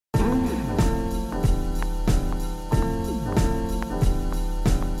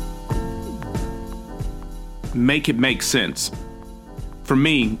make it make sense. For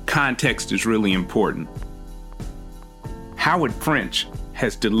me, context is really important. Howard French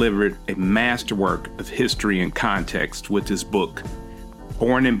has delivered a masterwork of history and context with his book,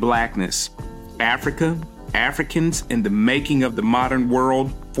 Born in Blackness, Africa, Africans and the Making of the Modern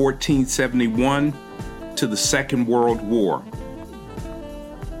World, 1471 to the Second World War.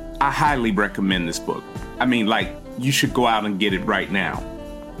 I highly recommend this book. You should go out and get it right now.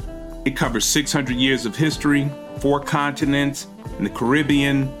 It covers 600 years of history, 4 continents, in the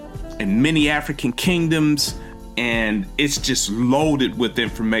Caribbean, and many African kingdoms, and it's just loaded with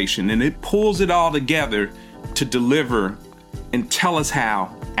information, and it pulls it all together to deliver and tell us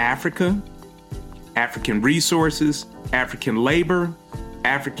how Africa, African resources, African labor,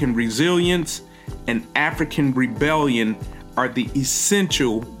 African resilience, and African rebellion are the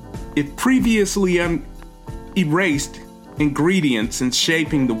essential, if previously erased, ingredients in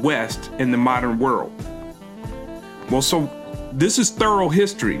shaping the West and the modern world. Well, so this is thorough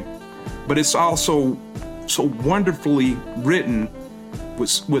history, but it's also so wonderfully written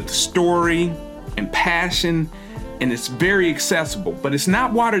with story and passion, and it's very accessible. But it's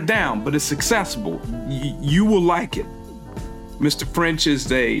not watered down, but it's accessible. You will like it. Mr. French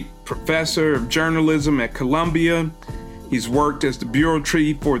is a professor of journalism at Columbia. He's worked as the bureau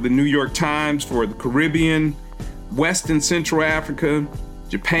chief for the New York Times for the Caribbean, West and Central Africa,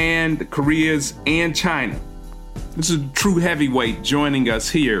 Japan, the Koreas, and China. This is a true heavyweight joining us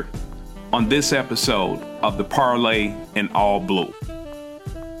here on this episode of The Parlay in All Blue.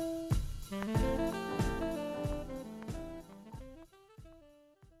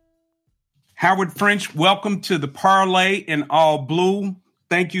 Howard French, welcome to The Parlay in All Blue.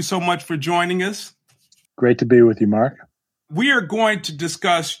 Thank you so much for joining us. Great to be with you, Mark. We are going to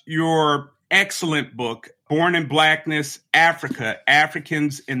discuss your excellent book, Born in Blackness, Africa,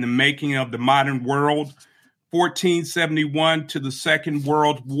 Africans in the Making of the Modern World, 1471 to the Second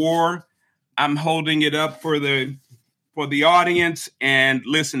World War. I'm holding it up for the audience. And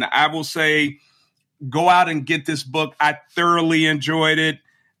listen, I will say, go out and get this book. I thoroughly enjoyed it.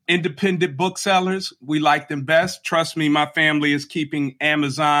 Independent booksellers, we like them best. Trust me, my family is keeping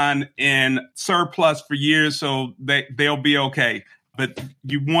Amazon in surplus for years, so they'll be okay. But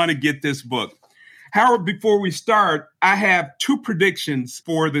you want to get this book. Howard, before we start, I have 2 predictions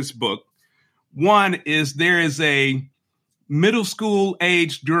for this book. One is there is a middle school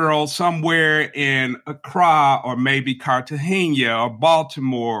aged girl somewhere in Accra or maybe Cartagena or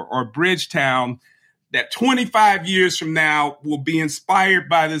Baltimore or Bridgetown that 25 years from now will be inspired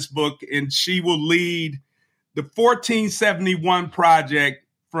by this book, and she will lead the 1471 project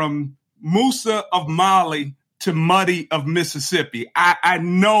from Musa of Mali to Muddy of Mississippi. I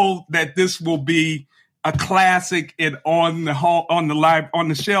know that this will be a classic and on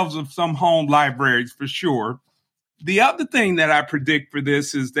the shelves of some home libraries for sure. The other thing that I predict for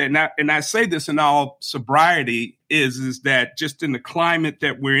this is that, and I say this in all sobriety, is that just in the climate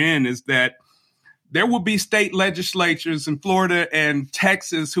that we're in, is that there will be state legislatures in Florida and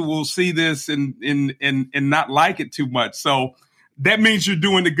Texas who will see this and not like it too much. So that means you're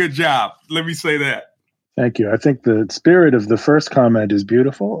doing a good job. Let me say that. Thank you. I think the spirit of the first comment is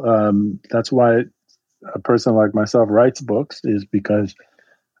beautiful. That's why a person like myself writes books, is because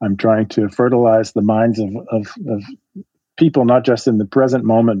I'm trying to fertilize the minds of people, not just in the present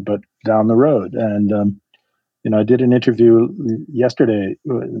moment, but down the road. And I did an interview yesterday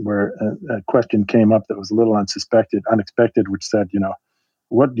where a question came up that was a little unexpected, which said,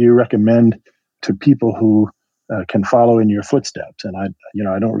 what do you recommend to people who can follow in your footsteps? And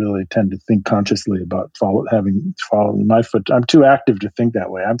I don't really tend to think consciously about following in my foot. I'm too active to think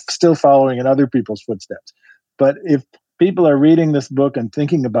that way. I'm still following in other people's footsteps. But if people are reading this book and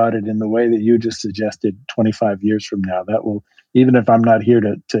thinking about it in the way that you just suggested 25 years from now, that will, even if I'm not here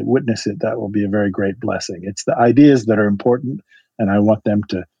to witness it, that will be a very great blessing. It's the ideas that are important, and I want them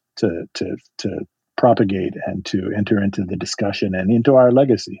to propagate and to enter into the discussion and into our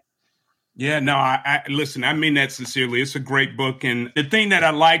legacy. Yeah, no, I listen, I mean that sincerely. It's a great book. And the thing that I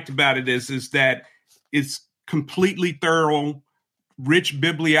liked about it is that it's completely thorough, rich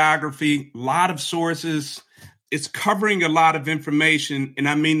bibliography, a lot of sources. It's covering a lot of information, and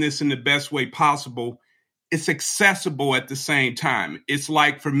I mean this in the best way possible. It's accessible at the same time. It's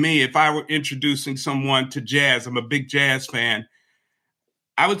like, for me, if I were introducing someone to jazz, I'm a big jazz fan,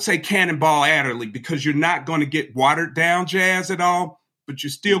 I would say Cannonball Adderley, because you're not going to get watered down jazz at all, but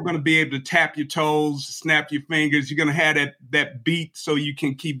you're still going to be able to tap your toes, snap your fingers. You're going to have that beat so you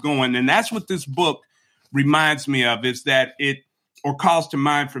can keep going. And that's what this book reminds me of, is that or calls to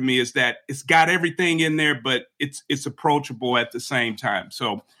mind for me, is that it's got everything in there, but it's approachable at the same time.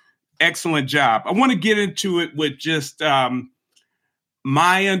 So excellent job. I want to get into it with just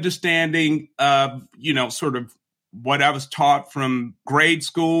my understanding of, sort of what I was taught from grade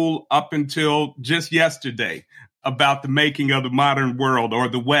school up until just yesterday about the making of the modern world, or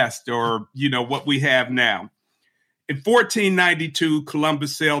the West, or, what we have now. In 1492,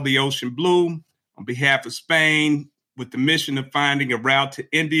 Columbus sailed the ocean blue on behalf of Spain with the mission of finding a route to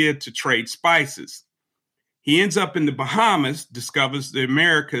India to trade spices. He ends up in the Bahamas, discovers the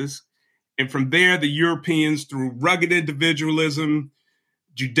Americas, and from there, the Europeans, through rugged individualism,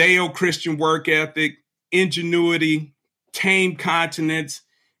 Judeo-Christian work ethic, ingenuity, tame continents,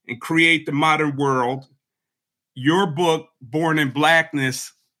 and create the modern world. Your book, Born in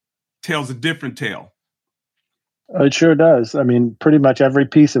Blackness, tells a different tale. It sure does. I mean, pretty much every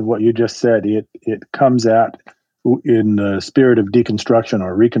piece of what you just said, it comes at in the spirit of deconstruction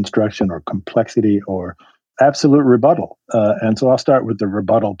or reconstruction or complexity or absolute rebuttal. And so I'll start with the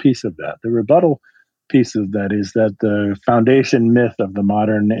rebuttal piece of that. The rebuttal piece of that is that the foundation myth of the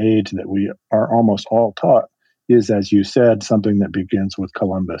modern age that we are almost all taught is, as you said, something that begins with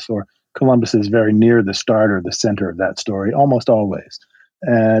Columbus, or Columbus is very near the start or the center of that story, almost always.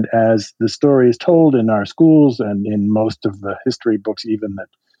 And as the story is told in our schools and in most of the history books, even that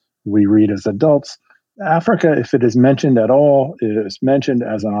we read as adults, Africa, if it is mentioned at all, is mentioned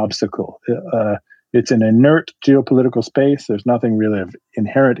as an obstacle. It's an inert geopolitical space. There's nothing really of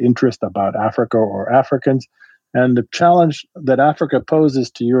inherent interest about Africa or Africans. And the challenge that Africa poses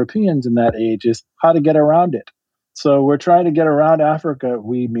to Europeans in that age is how to get around it. So we're trying to get around Africa,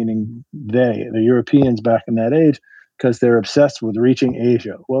 we meaning they, the Europeans back in that age, because they're obsessed with reaching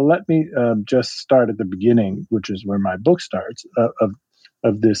Asia. Well, let me just start at the beginning, which is where my book starts,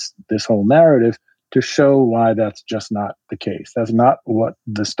 of this whole narrative, to show why that's just not the case. That's not what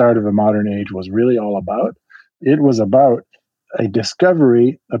the start of a modern age was really all about. It was about a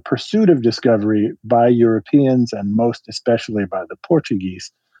discovery, a pursuit of discovery by Europeans, and most especially by the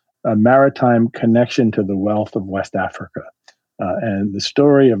Portuguese, a maritime connection to the wealth of West Africa. And the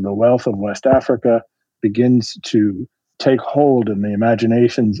story of the wealth of West Africa begins to take hold in the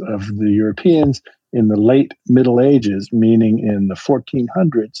imaginations of the Europeans in the late Middle Ages, meaning in the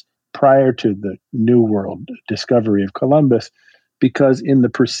 1400s, prior to the New World discovery of Columbus, because in the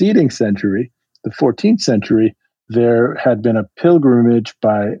preceding century, the 14th century, there had been a pilgrimage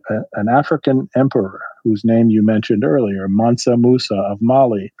by an African emperor whose name you mentioned earlier, Mansa Musa of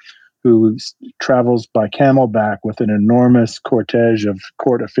Mali, who travels by camelback with an enormous cortege of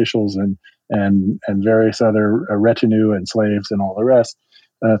court officials and various other retinue and slaves and all the rest,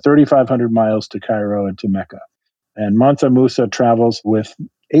 3,500 miles to Cairo and to Mecca. And Mansa Musa travels with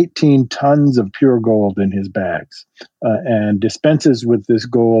 18 tons of pure gold in his bags and dispenses with this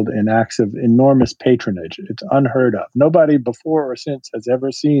gold in acts of enormous patronage. It's unheard of. Nobody before or since has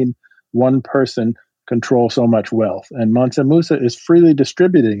ever seen one person control so much wealth. And Mansa Musa is freely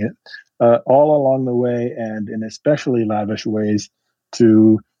distributing it all along the way, and in especially lavish ways,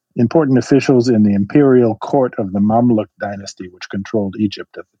 to important officials in the imperial court of the Mamluk dynasty, which controlled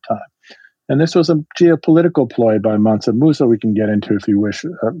Egypt at the time. And this was a geopolitical ploy by Mansa Musa we can get into if you wish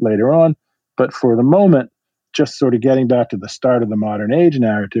later on. But for the moment, just sort of getting back to the start of the modern age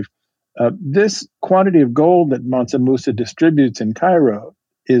narrative, this quantity of gold that Mansa Musa distributes in Cairo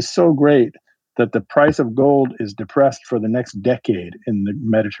is so great that the price of gold is depressed for the next decade in the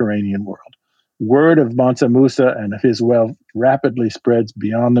Mediterranean world. Word of Mansa Musa and of his wealth rapidly spreads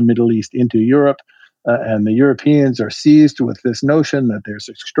beyond the Middle East into Europe, and the Europeans are seized with this notion that there's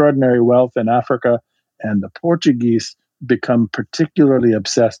extraordinary wealth in Africa, and the Portuguese become particularly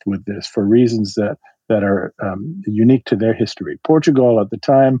obsessed with this for reasons that are unique to their history. Portugal at the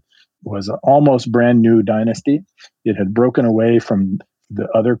time was an almost brand new dynasty. It had broken away from the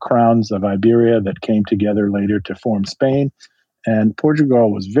other crowns of Iberia that came together later to form Spain, and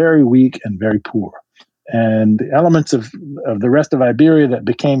Portugal was very weak and very poor. And the elements of the rest of Iberia that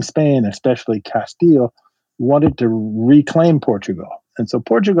became Spain, especially Castile, wanted to reclaim Portugal. And so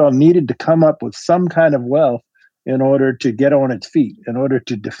Portugal needed to come up with some kind of wealth in order to get on its feet, in order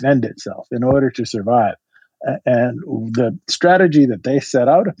to defend itself, in order to survive. And the strategy that they set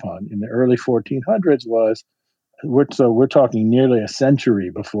out upon in the early 1400s was, we're talking nearly a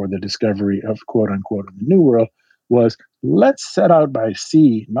century before the discovery of quote unquote the New World, was let's set out by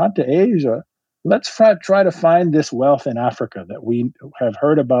sea, not to Asia. Let's try to find this wealth in Africa that we have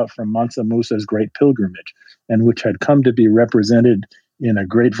heard about from Mansa Musa's great pilgrimage, and which had come to be represented in a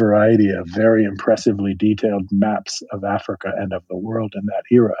great variety of very impressively detailed maps of Africa and of the world in that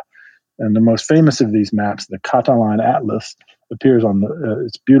era. And the most famous of these maps, the Catalan Atlas, appears on the,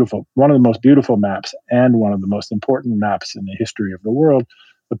 it's beautiful, one of the most beautiful maps and one of the most important maps in the history of the world,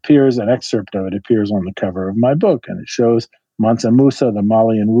 an excerpt of it appears on the cover of my book, and it shows Mansa Musa, the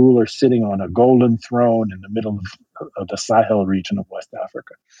Malian ruler, sitting on a golden throne in the middle of the Sahel region of West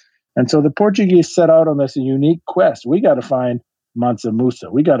Africa. And so the Portuguese set out on this unique quest. We got to find Mansa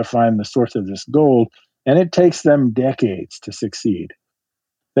Musa. We got to find the source of this gold. And it takes them decades to succeed.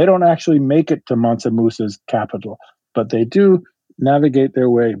 They don't actually make it to Mansa Musa's capital, but they do navigate their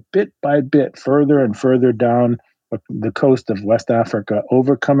way bit by bit further and further down the coast of West Africa,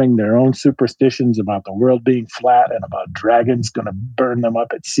 overcoming their own superstitions about the world being flat and about dragons going to burn them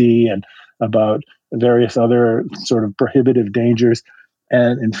up at sea and about various other sort of prohibitive dangers.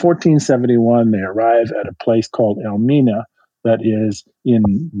 And in 1471, they arrive at a place called Elmina that is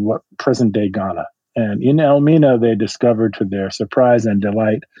in what present-day Ghana. And in Elmina, they discovered, to their surprise and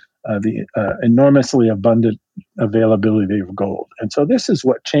delight, the enormously abundant availability of gold. And so this is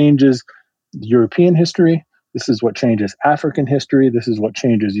what changes European history. This is what changes African history. This is what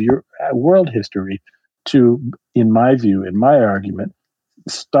changes world history to, in my view, in my argument,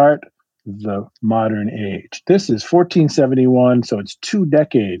 start the modern age. This is 1471, so it's 2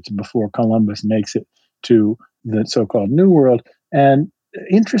 decades before Columbus makes it to the so-called New World. And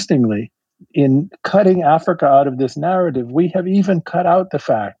interestingly, in cutting Africa out of this narrative, we have even cut out the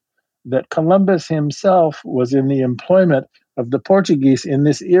fact that Columbus himself was in the employment of the Portuguese in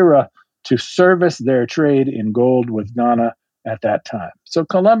this era to service their trade in gold with Ghana at that time. So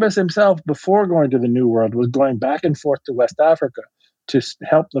Columbus himself, before going to the New World, was going back and forth to West Africa to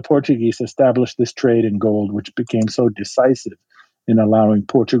help the Portuguese establish this trade in gold, which became so decisive in allowing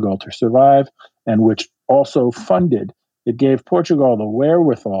Portugal to survive, and which also funded. It gave Portugal the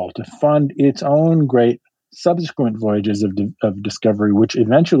wherewithal to fund its own great subsequent voyages of discovery, which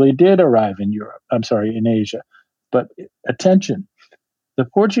eventually did arrive in in Asia. But attention, the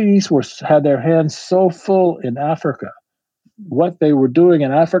Portuguese had their hands so full in Africa. What they were doing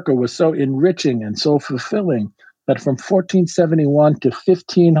in Africa was so enriching and so fulfilling that from 1471 to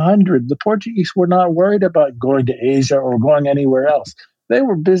 1500, the Portuguese were not worried about going to Asia or going anywhere else. They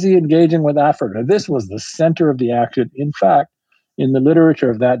were busy engaging with Africa. This was the center of the action. In fact, in the literature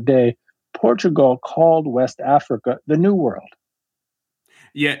of that day, Portugal called West Africa the New World.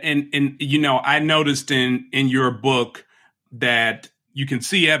 Yeah, and I noticed in your book that you can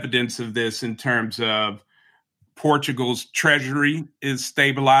see evidence of this in terms of Portugal's treasury is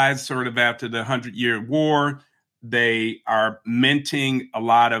stabilized sort of after the 100-Year War. They are minting a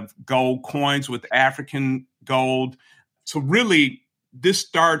lot of gold coins with African gold. So really, this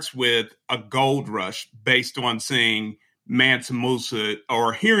starts with a gold rush based on seeing Mansa Musa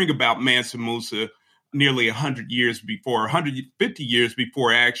or hearing about Mansa Musa nearly 100 years before, 150 years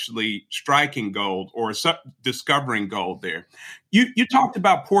before actually striking gold or discovering gold there. You talked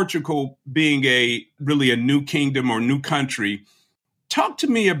about Portugal being really a new kingdom or new country. Talk to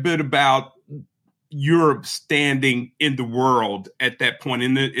me a bit about Europe standing in the world at that point,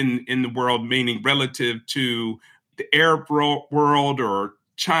 in the world, meaning relative to the Arab world or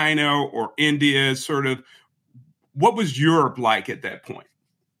China or India, sort of. What was Europe like at that point?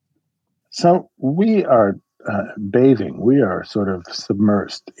 So we are we are sort of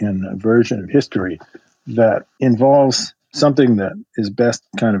submersed in a version of history that involves something that is best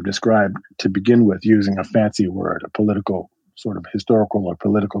kind of described to begin with using a fancy word, a political sort of historical or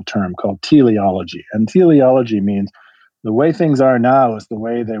political term called teleology. And teleology means the way things are now is the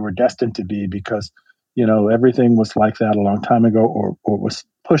way they were destined to be because, everything was like that a long time ago or was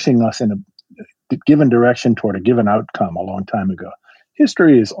pushing us in a given direction toward a given outcome a long time ago.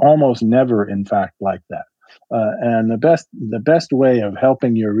 History is almost never, in fact, like that. And the best way of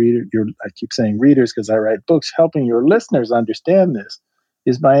helping I keep saying readers because I write books, helping your listeners understand this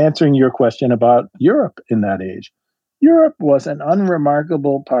is by answering your question about Europe in that age. Europe was an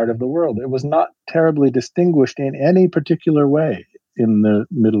unremarkable part of the world. It was not terribly distinguished in any particular way in the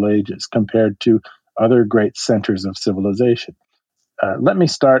Middle Ages compared to other great centers of civilization. Let me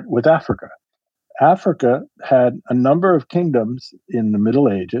start with Africa. Africa had a number of kingdoms in the Middle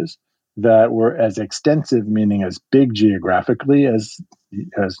Ages that were as extensive, meaning as big geographically as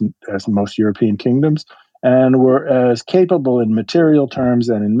most European kingdoms, and were as capable in material terms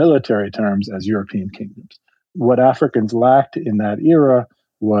and in military terms as European kingdoms. What Africans lacked in that era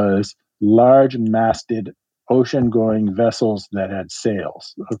was large masted ocean-going vessels that had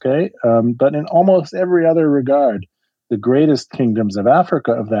sails. Okay, but in almost every other regard, the greatest kingdoms of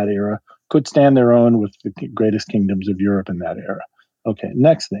Africa of that era could stand their own with the greatest kingdoms of Europe in that era. Okay,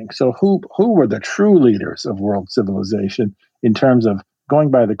 next thing. So who were the true leaders of world civilization in terms of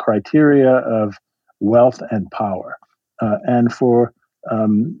going by the criteria of wealth and power? And for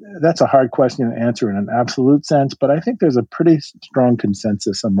That's a hard question to answer in an absolute sense, but I think there's a pretty strong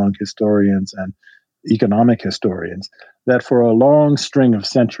consensus among historians and economic historians that for a long string of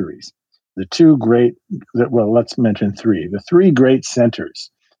centuries, the two great, well, let's mention three, the three great centers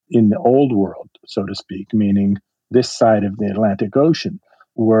in the old world, so to speak, meaning this side of the Atlantic Ocean,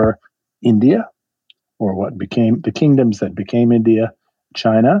 were India, or what became the kingdoms that became India,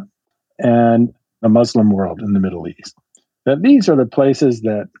 China, and the Muslim world in the Middle East. That these are the places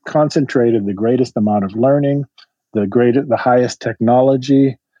that concentrated the greatest amount of learning, the highest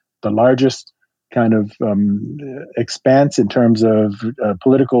technology, the largest kind of expanse in terms of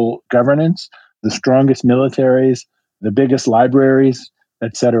political governance, the strongest militaries, the biggest libraries,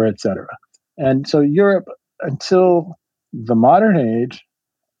 et cetera, et cetera. And so Europe, until the modern age,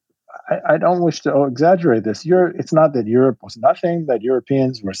 I don't wish to exaggerate this. It's not that Europe was nothing, that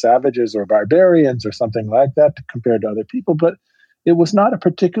Europeans were savages or barbarians or something like that compared to other people, but it was not a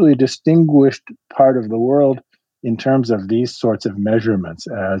particularly distinguished part of the world in terms of these sorts of measurements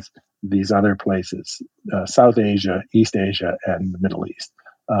as these other places, South Asia, East Asia, and the Middle East.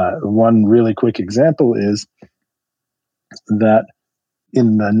 One really quick example is that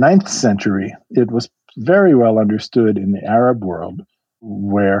in the 9th century, it was very well understood in the Arab world,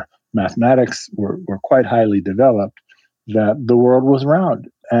 where mathematics were quite highly developed, that the world was round.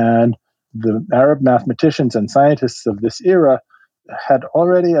 And the Arab mathematicians and scientists of this era had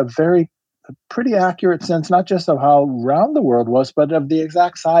already a pretty accurate sense, not just of how round the world was, but of the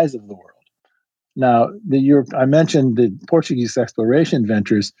exact size of the world. Now, I mentioned the Portuguese exploration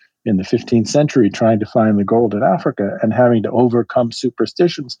ventures in the 15th century trying to find the gold in Africa and having to overcome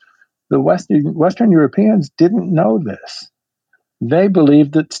superstitions. The Western Europeans didn't know this. They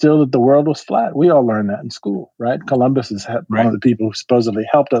believed that the world was flat. We all learned that in school, right? Columbus is one of the people who supposedly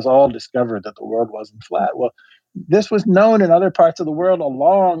helped us all discover that the world wasn't flat. Well, this was known in other parts of the world a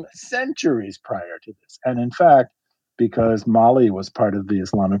long centuries prior to this. And in fact, because Mali was part of the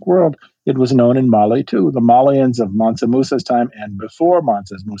Islamic world, it was known in Mali too. The Malians of Mansa Musa's time and before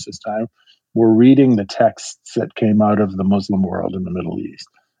Mansa Musa's time were reading the texts that came out of the Muslim world in the Middle East.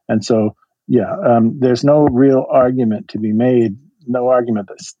 And so, there's no real argument to be made, no argument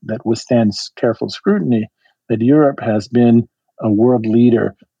that withstands careful scrutiny, that Europe has been a world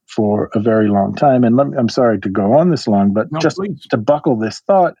leader for a very long time. And I'm sorry to go on this long, but please. To buckle this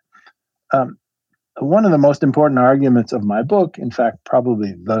thought, one of the most important arguments of my book, in fact,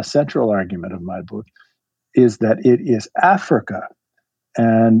 probably the central argument of my book, is that it is Africa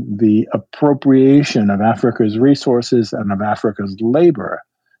and the appropriation of Africa's resources and of Africa's labor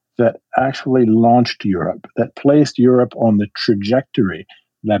that actually launched Europe, that placed Europe on the trajectory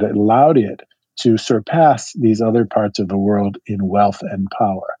that allowed it to surpass these other parts of the world in wealth and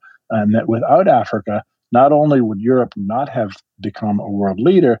power. And that without Africa, not only would Europe not have become a world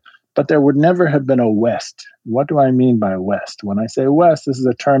leader, but there would never have been a West. What do I mean by West? When I say West, this is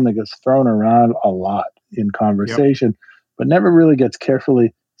a term that gets thrown around a lot in conversation, but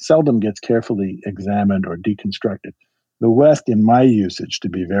seldom gets carefully examined or deconstructed. The West, in my usage, to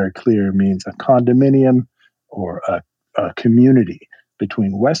be very clear, means a condominium or a community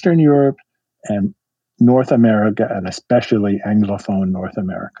between Western Europe and North America, and especially Anglophone North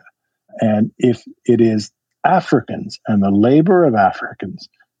America. And if it is Africans and the labor of Africans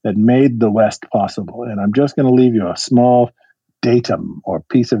that made the West possible, and I'm just going to leave you a small datum or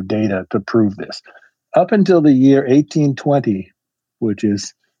piece of data to prove this. Up until the year 1820, which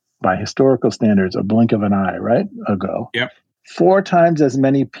is by historical standards, a blink of an eye, right? Ago. 4 times as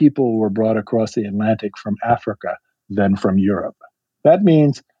many people were brought across the Atlantic from Africa than from Europe. That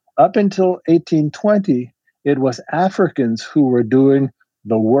means up until 1820, it was Africans who were doing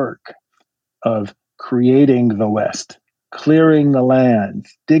the work of creating the West, clearing the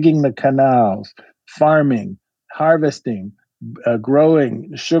lands, digging the canals, farming, harvesting,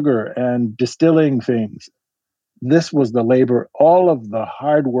 growing sugar and distilling things. This was the labor, all of the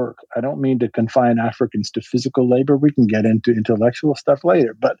hard work. I don't mean to confine Africans to physical labor. We can get into intellectual stuff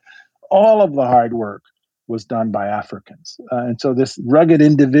later, but all of the hard work was done by Africans. And so this rugged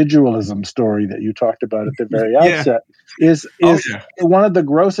individualism story that you talked about at the very outset is one of the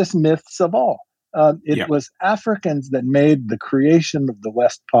grossest myths of all. It was Africans that made the creation of the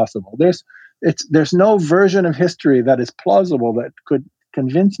West possible. There's no version of history that is plausible that could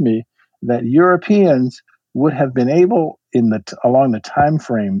convince me that Europeans would have been able, along the time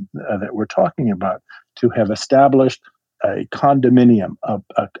frame that we're talking about, to have established a condominium,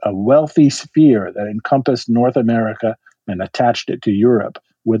 a wealthy sphere that encompassed North America and attached it to Europe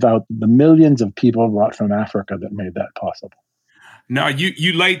without the millions of people brought from Africa that made that possible. No,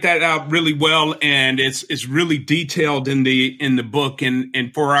 you laid that out really well, and it's really detailed in the book.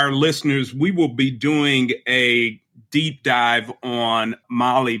 And for our listeners, we will be doing a deep dive on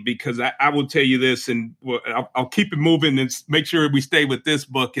Mali, because I will tell you this, and I'll keep it moving and make sure we stay with this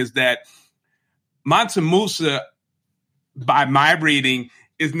book, is that Mansa Musa, by my reading,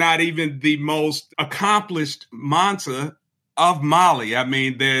 is not even the most accomplished Mansa of Mali. I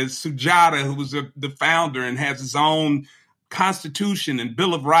mean, there's Sujata, who was the founder and has his own constitution and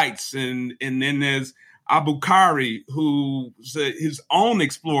Bill of Rights, and then there's Abukari, who's his own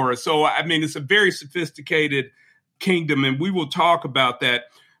explorer. So, I mean, it's a very sophisticated kingdom, and we will talk about that.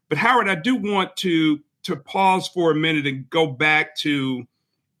 But Howard, I do want to pause for a minute and go back to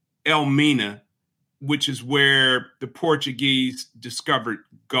Elmina, which is where the Portuguese discovered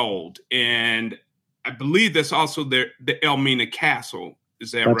gold. And I believe that's also the Elmina Castle.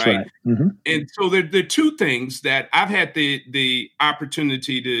 Is that That's right? Mm-hmm. And so there are two things that I've had the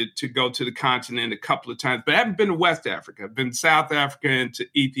opportunity to go to the continent a couple of times, but I haven't been to West Africa. I've been to South Africa and to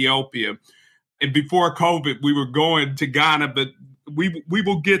Ethiopia. And before COVID, we were going to Ghana, but we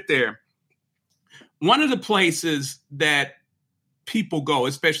will get there. One of the places that people go,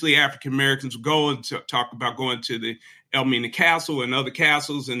 especially African Americans, go and talk about going to the Elmina Castle and other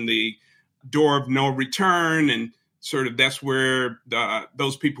castles and the Door of No Return, and sort of that's where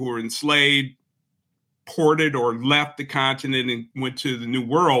those people who were enslaved ported or left the continent and went to the New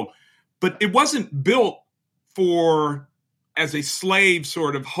World. But it wasn't built as a slave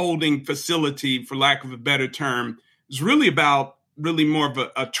sort of holding facility, for lack of a better term. It's really about more of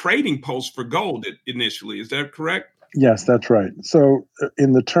a trading post for gold initially. Is that correct? Yes, that's right. So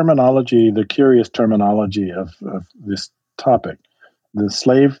in the curious terminology of this topic, the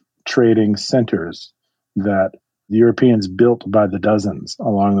slave trading centers that the Europeans built by the dozens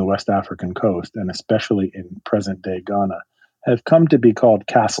along the West African coast, and especially in present-day Ghana, have come to be called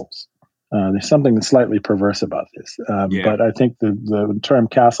castles. There's something slightly perverse about this, but I think the term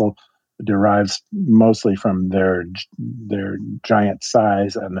castle derives mostly from their giant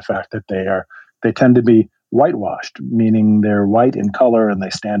size and the fact that they tend to be whitewashed, meaning they're white in color and they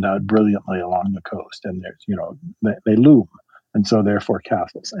stand out brilliantly along the coast, and they loom, and so therefore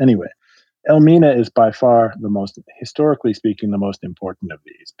castles. Anyway, Elmina is by far historically speaking, the most important of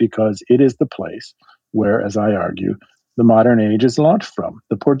these, because it is the place where, as I argue, the modern age is launched from.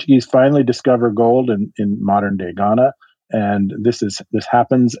 The Portuguese finally discover gold in modern day Ghana, and this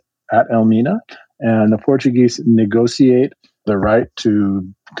happens at Elmina, and the Portuguese negotiate the right to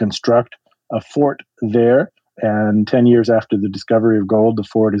construct a fort there. And 10 years after the discovery of gold, the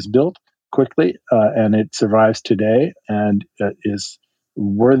fort is built quickly, and it survives today and is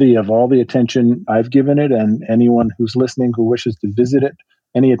worthy of all the attention I've given it, and anyone who's listening who wishes to visit it,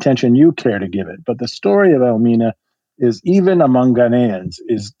 any attention you care to give it. But the story of Elmina is, even among Ghanaians,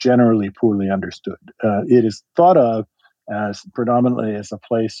 is generally poorly understood. It is thought of as predominantly as a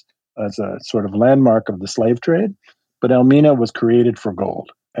place, as a sort of landmark of the slave trade, but Elmina was created for gold,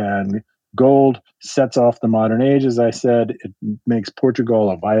 and gold sets off the modern age. As I said, it makes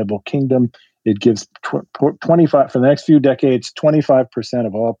Portugal a viable kingdom. It gives 25 for the next few decades, 25%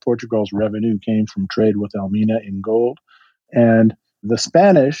 of all Portugal's revenue came from trade with Elmina in gold. And the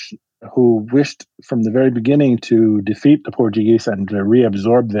Spanish, who wished from the very beginning to defeat the Portuguese and to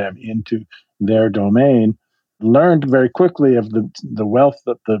reabsorb them into their domain, learned very quickly of the wealth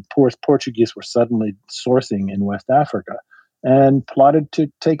that the Portuguese were suddenly sourcing in West Africa, and plotted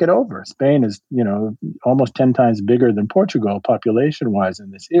to take it over. Spain is, almost 10 times bigger than Portugal population-wise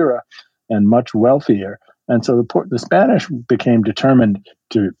in this era, and much wealthier. And so the Spanish became determined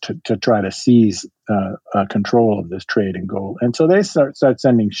to try to seize control of this trade in gold. And so they start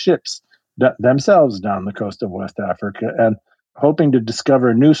sending ships themselves down the coast of West Africa, and hoping to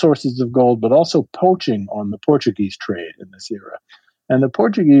discover new sources of gold, but also poaching on the Portuguese trade in this era. And the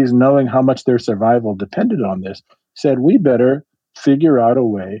Portuguese, knowing how much their survival depended on this, said, we better figure out a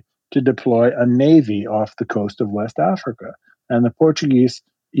way to deploy a navy off the coast of West Africa. And the Portuguese,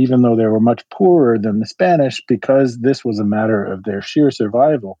 even though they were much poorer than the Spanish, because this was a matter of their sheer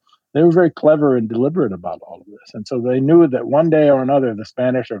survival, they were very clever and deliberate about all of this. And so they knew that one day or another, the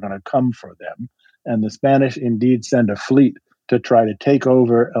Spanish are going to come for them. And the Spanish indeed send a fleet to try to take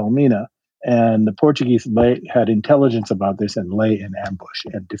over Elmina. And the Portuguese had intelligence about this and lay in ambush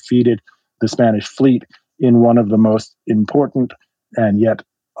and defeated the Spanish fleet in one of the most important and yet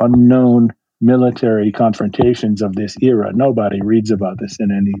unknown military confrontations of this era. Nobody reads about this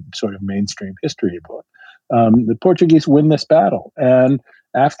in any sort of mainstream history book. The Portuguese win this battle. And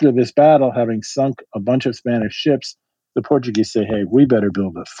after this battle, having sunk a bunch of Spanish ships, the Portuguese say, hey, we better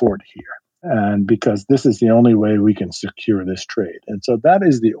build a fort here. And because this is the only way we can secure this trade. And so that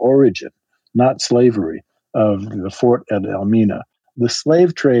is the origin, not slavery, of the fort at Elmina. The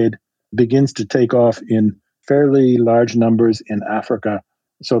slave trade begins to take off in fairly large numbers in Africa.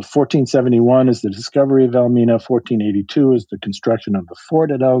 So 1471 is the discovery of Elmina, 1482 is the construction of the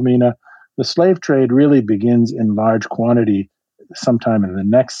fort at Elmina. The slave trade really begins in large quantity sometime in the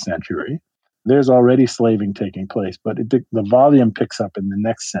next century. There's already slaving taking place, but the volume picks up in the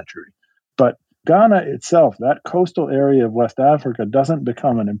next century. But Ghana itself, that coastal area of West Africa, doesn't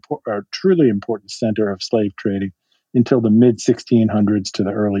become a truly important center of slave trading until the mid 1600s to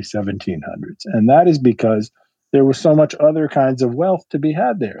the early 1700s. And that is because there was so much other kinds of wealth to be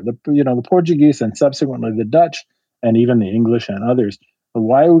had there. The Portuguese and subsequently the Dutch and even the English and others.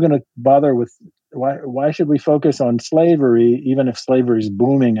 Why are we going to bother with why should we focus on slavery, even if slavery is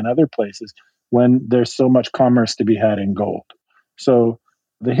booming in other places, when there's so much commerce to be had in gold? So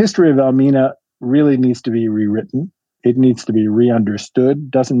the history of Elmina really needs to be rewritten. It needs to be re-understood.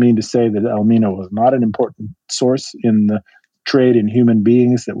 Doesn't mean to say that Elmina was not an important source in the trade in human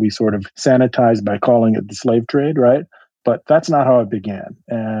beings that we sort of sanitize by calling it the slave trade, right? But that's not how it began.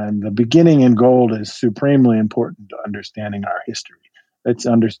 And the beginning in gold is supremely important to understanding our history. It's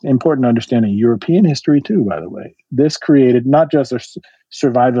important understanding European history too, by the way. This created not just a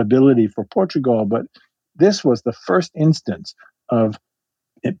survivability for Portugal, but this was the first instance of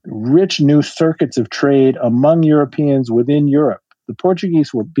rich new circuits of trade among Europeans within Europe. The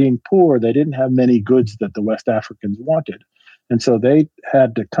Portuguese were being poor. They didn't have many goods that the West Africans wanted. And so they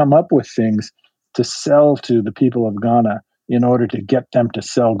had to come up with things to sell to the people of Ghana in order to get them to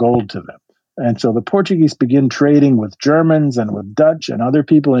sell gold to them. And so the Portuguese begin trading with Germans and with Dutch and other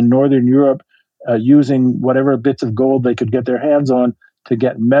people in Northern Europe, using whatever bits of gold they could get their hands on to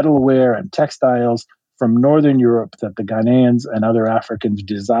get metalware and textiles from Northern Europe that the Ghanaians and other Africans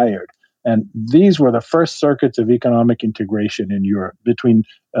desired. And these were the first circuits of economic integration in Europe between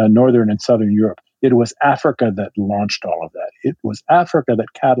Northern and Southern Europe. It was Africa that launched all of that. It was Africa that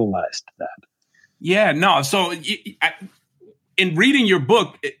catalyzed that. Yeah, no. So in reading your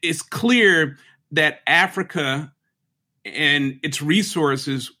book, it's clear that Africa and its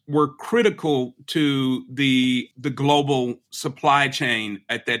resources were critical to the global supply chain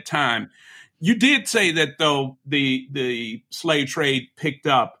at that time. You did say that, though, the slave trade picked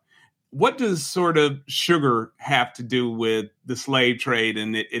up. What does sort of sugar have to do with the slave trade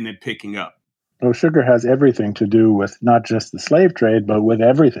and it picking up? Well, sugar has everything to do with not just the slave trade, but with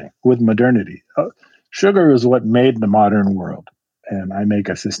everything, with modernity. Sugar is what made the modern world. And I make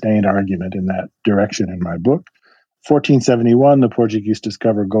a sustained argument in that direction in my book. 1471, the Portuguese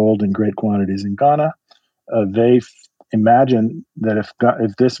discover gold in great quantities in Ghana. They imagine that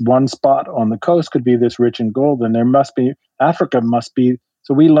if this one spot on the coast could be this rich in gold, then Africa must be.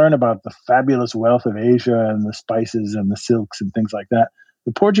 So we learn about the fabulous wealth of Asia and the spices and the silks and things like that.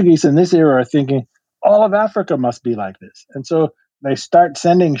 The Portuguese in this era are thinking all of Africa must be like this. And so they start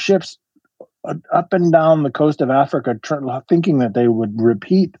sending ships up and down the coast of Africa, thinking that they would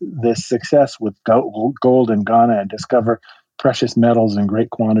repeat this success with gold in Ghana and discover precious metals in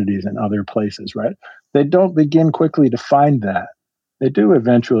great quantities in other places, right? They don't begin quickly to find that. They do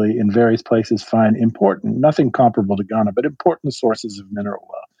eventually, in various places, find nothing comparable to Ghana, but important sources of mineral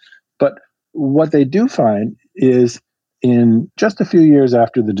wealth. But what they do find is in just a few years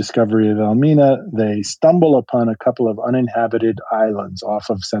after the discovery of Elmina, they stumble upon a couple of uninhabited islands off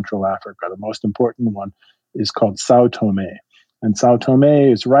of Central Africa. The most important one is called Sao Tome. And Sao Tome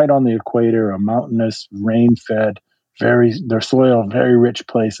is right on the equator, a mountainous, rain-fed, their soil, very rich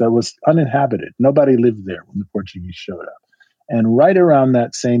place that was uninhabited. Nobody lived there when the Portuguese showed up. And right around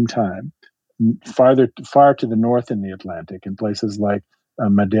that same time, far to the north in the Atlantic, in places like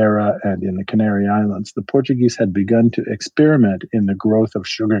Madeira and in the Canary Islands, the Portuguese had begun to experiment in the growth of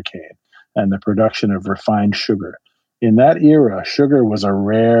sugarcane and the production of refined sugar. In that era, sugar was a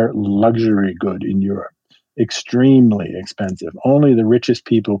rare luxury good in Europe, extremely expensive. Only the richest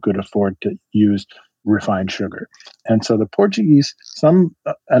people could afford to use refined sugar. And so the Portuguese, some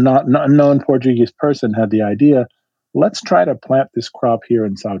unknown Portuguese person had the idea, let's try to plant this crop here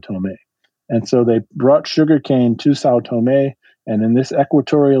in Sao Tome. And so they brought sugarcane to Sao Tome. And in this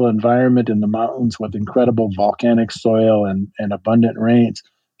equatorial environment in the mountains with incredible volcanic soil and abundant rains,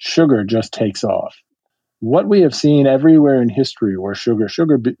 sugar just takes off. What we have seen everywhere in history where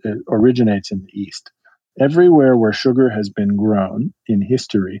sugar originates in the East, everywhere where sugar has been grown in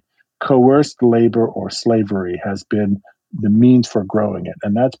history, coerced labor or slavery has been the means for growing it.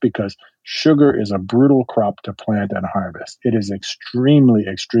 And that's because sugar is a brutal crop to plant and harvest. It is extremely,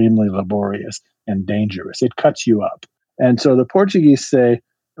 extremely laborious and dangerous. It cuts you up. And so the Portuguese say,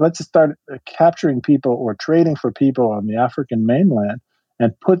 let's start capturing people or trading for people on the African mainland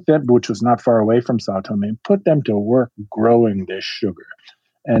and put them, which was not far away from Sao Tome, put them to work growing this sugar.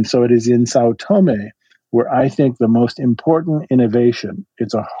 And so it is in Sao Tome where I think the most important innovation,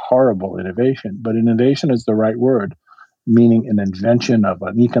 it's a horrible innovation, but innovation is the right word, meaning an invention of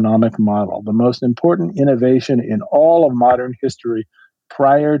an economic model. The most important innovation in all of modern history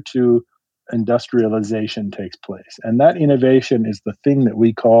prior to industrialization takes place. And that innovation is the thing that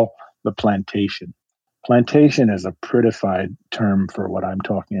we call the plantation. Plantation is a prettified term for what I'm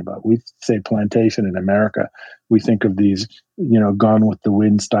talking about. We say plantation in America. We think of these, Gone with the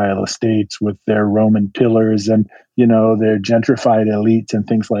Wind style estates with their Roman pillars and, their gentrified elites and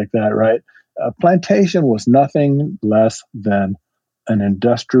things like that, right? A plantation was nothing less than an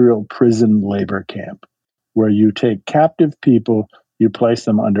industrial prison labor camp where you take captive people, you place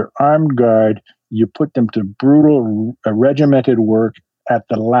them under armed guard, you put them to brutal, regimented work at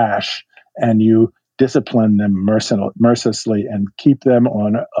the lash, and you discipline them mercilessly and keep them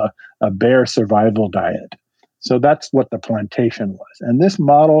on a bare survival diet. So that's what the plantation was. And this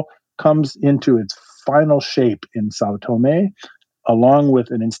model comes into its final shape in Sao Tome, along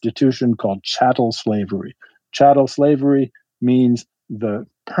with an institution called chattel slavery. Chattel slavery means the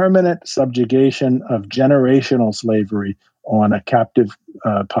permanent subjugation of generational slavery on a captive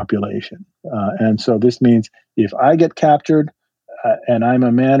population. And so this means if I get captured and I'm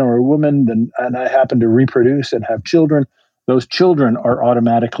a man or a woman, and I happen to reproduce and have children, those children are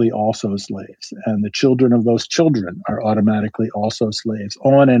automatically also slaves. And the children of those children are automatically also slaves,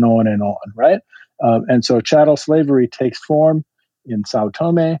 on and on and on, right? And so chattel slavery takes form in Sao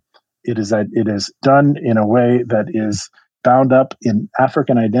Tome. It is done in a way that is bound up in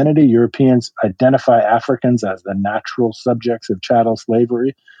African identity. Europeans identify Africans as the natural subjects of chattel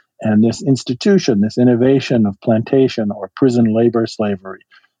slavery. And this institution, this innovation of plantation or prison labor slavery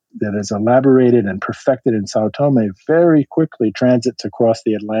that is elaborated and perfected in Sao Tome very quickly transits across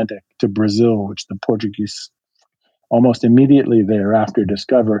the Atlantic to Brazil, which the Portuguese almost immediately thereafter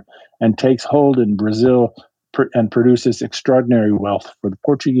discover and takes hold in Brazil and produces extraordinary wealth for the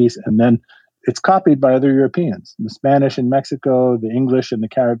Portuguese. And then it's copied by other Europeans. The Spanish in Mexico, the English in the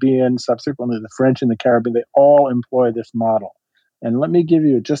Caribbean, subsequently the French in the Caribbean, they all employ this model. And let me give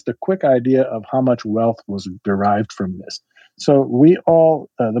you just a quick idea of how much wealth was derived from this. So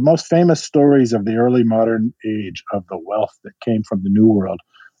the most famous stories of the early modern age of the wealth that came from the New World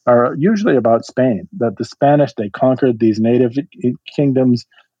are usually about Spain, that the Spanish, they conquered these native kingdoms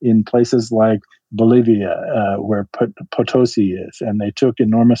in places like Bolivia, where Potosi is, and they took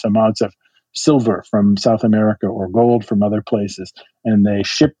enormous amounts of silver from South America or gold from other places, and they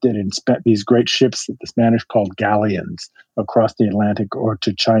shipped it in these great ships that the Spanish called galleons across the Atlantic or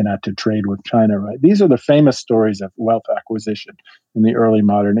to China to trade with China, right? These are the famous stories of wealth acquisition in the early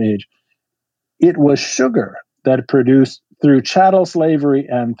modern age. It was sugar that produced through chattel slavery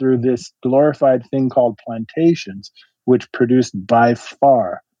and through this glorified thing called plantations, which produced by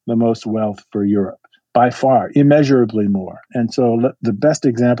far the most wealth for Europe, by far, immeasurably more. And so the best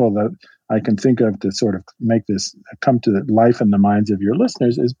example that I can think of to sort of make this come to life in the minds of your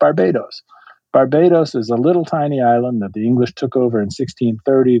listeners is Barbados. Barbados is a little tiny island that the English took over in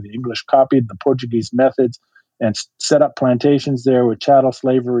 1630. The English copied the Portuguese methods and set up plantations there with chattel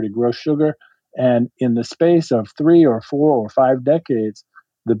slavery to grow sugar. And in the space of 3 or 4 or 5 decades,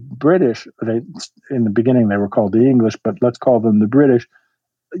 the British, in the beginning they were called the English, but let's call them the British,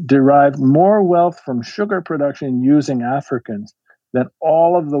 derived more wealth from sugar production using Africans than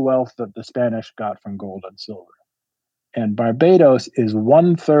all of the wealth that the Spanish got from gold and silver. And Barbados is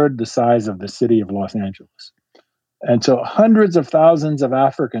 1/3 the size of the city of Los Angeles. And so hundreds of thousands of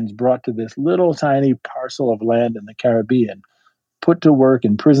Africans brought to this little tiny parcel of land in the Caribbean, put to work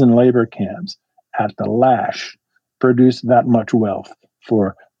in prison labor camps at the lash, produced that much wealth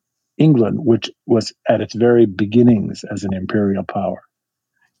for England, which was at its very beginnings as an imperial power.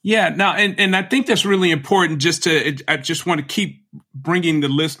 Yeah, now, and I think that's really important. I just want to keep bringing the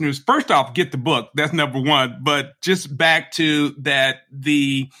listeners. First off, get the book. That's number one. But just back to that,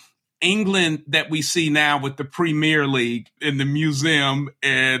 the England that we see now with the Premier League in the museum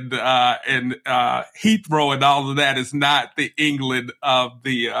and Heathrow and all of that is not the England of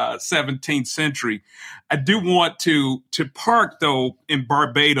the 17th century. I do want to park though in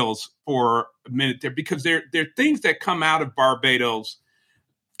Barbados for a minute there, because there are things that come out of Barbados.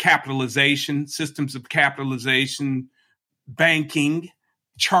 Capitalization, systems of capitalization, banking,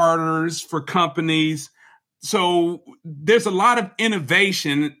 charters for companies. So there's a lot of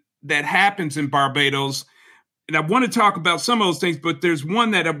innovation that happens in Barbados. And I want to talk about some of those things, but there's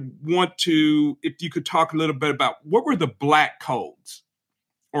one that I want to, if you could talk a little bit about, what were the black codes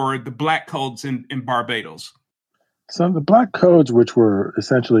or the Black Codes in Barbados? So the Black Codes, which were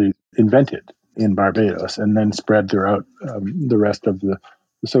essentially invented in Barbados and then spread throughout the rest of the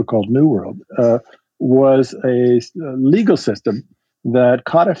so-called New World, was a legal system that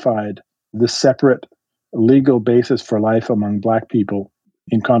codified the separate legal basis for life among Black people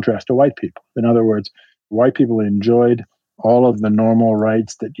in contrast to white people. In other words, white people enjoyed all of the normal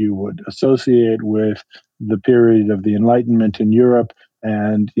rights that you would associate with the period of the Enlightenment in Europe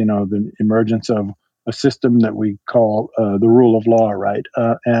and, the emergence of a system that we call the rule of law, right?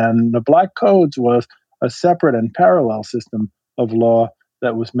 And the Black Codes was a separate and parallel system of law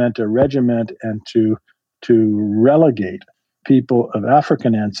that was meant to regiment and to relegate people of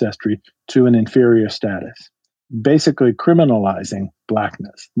African ancestry to an inferior status, basically criminalizing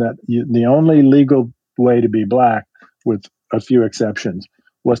blackness. That the only legal way to be Black, with a few exceptions,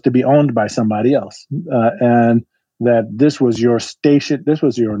 was to be owned by somebody else, and that this was your station, this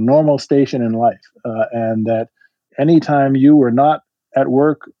was your normal station in life, and that anytime you were not at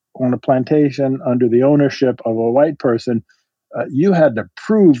work on a plantation under the ownership of a white person, you had to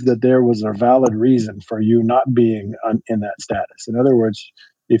prove that there was a valid reason for you not being in that status. In other words,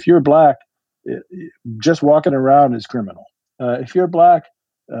 if you're Black, just walking around is criminal. If you're Black,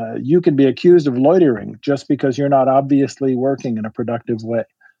 you can be accused of loitering just because you're not obviously working in a productive way.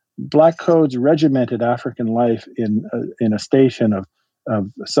 Black Codes regimented African life in a station of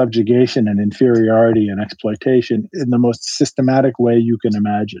subjugation and inferiority and exploitation in the most systematic way you can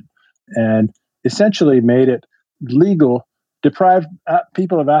imagine, and essentially made it legal, deprived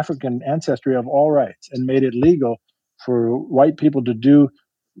people of African ancestry of all rights, and made it legal for white people to do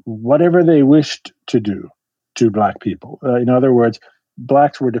whatever they wished to do to Black people. In other words,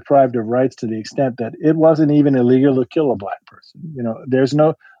 Blacks were deprived of rights to the extent that it wasn't even illegal to kill a Black person. There's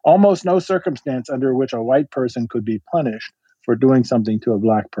almost no circumstance under which a white person could be punished for doing something to a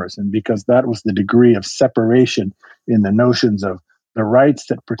Black person, because that was the degree of separation in the notions of the rights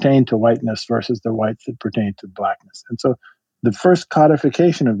that pertain to whiteness versus the rights that pertain to Blackness. And so the first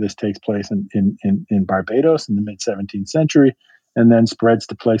codification of this takes place in Barbados in the mid-17th century, and then spreads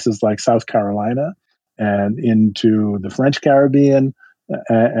to places like South Carolina and into the French Caribbean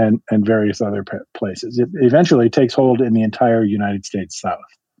and various other places. It eventually takes hold in the entire United States South.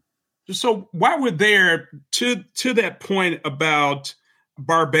 So while we're there, to that point about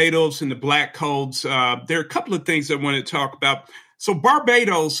Barbados and the Black Codes, there are a couple of things I want to talk about. So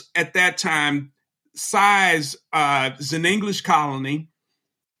Barbados at that time, size is an English colony,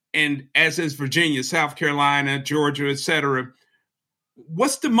 and as is Virginia, South Carolina, Georgia, et cetera.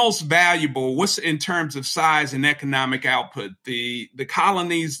 What's the most valuable? What's in terms of size and economic output? The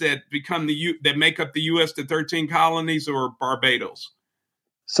colonies that that make up the U.S., the 13 colonies, or Barbados?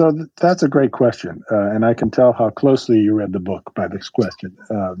 So that's a great question, and I can tell how closely you read the book by this question,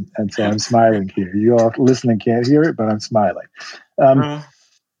 and so I'm smiling here. You all listening can't hear it, but I'm smiling. I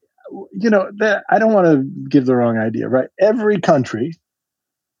don't want to give the wrong idea, right? Every country,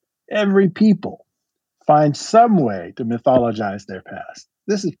 every people find some way to mythologize their past.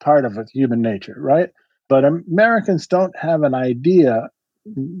 This is part of human nature, right? But Americans don't have an idea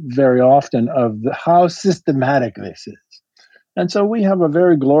very often of how systematic this is. And so we have a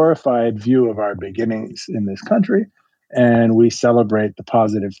very glorified view of our beginnings in this country, and we celebrate the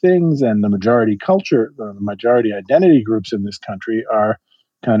positive things, and the majority culture, the majority identity groups in this country are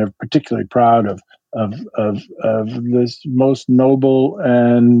kind of particularly proud of this most noble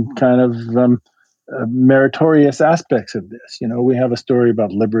and kind of meritorious aspects of this. We have a story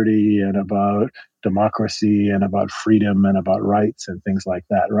about liberty and about democracy and about freedom and about rights and things like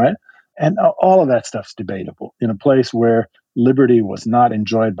that, right? And all of that stuff's debatable in a place where liberty was not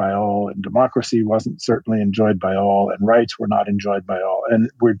enjoyed by all, and democracy wasn't certainly enjoyed by all, and rights were not enjoyed by all. And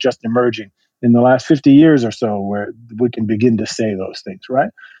we're just emerging in the last 50 years or so where we can begin to say those things, right?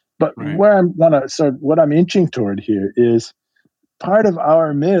 But right. What I'm inching toward here is part of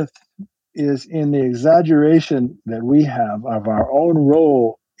our myth is in the exaggeration that we have of our own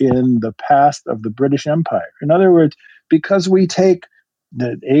role in the past of the British Empire. In other words, because we take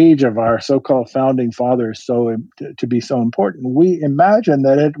the age of our so-called founding fathers to be so important, we imagine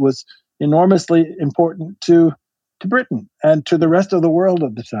that it was enormously important to Britain and to the rest of the world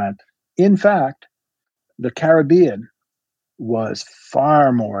at the time. In fact, the Caribbean was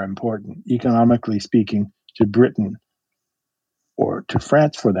far more important, economically speaking, to Britain, or to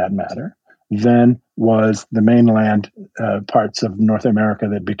France for that matter, than was the mainland parts of North America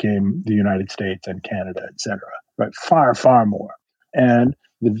that became the United States and Canada, et cetera. Right? Far, far more. And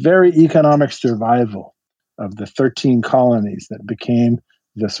the very economic survival of the 13 colonies that became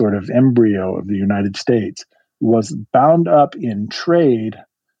the sort of embryo of the United States was bound up in trade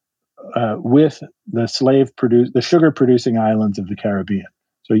with the sugar producing islands of the Caribbean.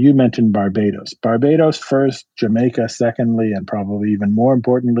 So you mentioned Barbados. Barbados first, Jamaica secondly, and probably even more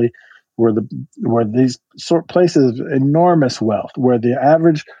importantly, were these sort places of enormous wealth, where the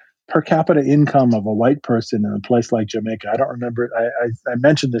average per capita income of a white person in a place like Jamaica, I don't remember, I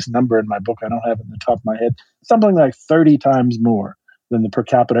mentioned this number in my book, I don't have it in the top of my head, something like 30 times more than the per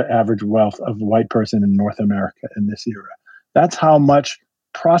capita average wealth of a white person in North America in this era. That's how much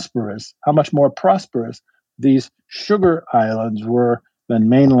more prosperous these sugar islands were than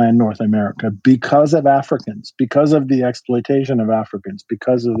mainland North America because of Africans, because of the exploitation of Africans,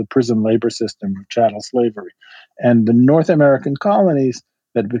 because of the prison labor system of chattel slavery. And the North American colonies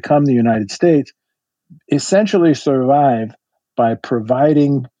that become the United States essentially survive by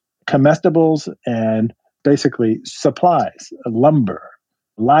providing comestibles and basically supplies, lumber,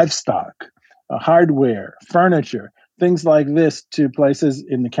 livestock, hardware, furniture, things like this to places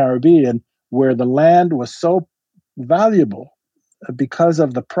in the Caribbean where the land was so valuable because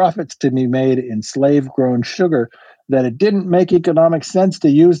of the profits to be made in slave grown sugar that it didn't make economic sense to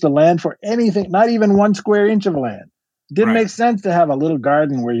use the land for anything, not even 1 square inch of land. It didn't make sense to have a little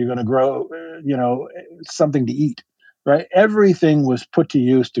garden where you're going to grow, something to eat, right? Everything was put to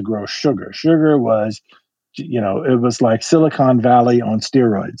use to grow sugar. Sugar was, it was like Silicon Valley on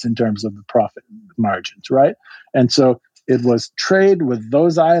steroids in terms of the profit margins, right? And so it was trade with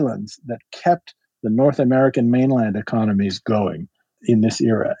those islands that kept the North American mainland economies going in this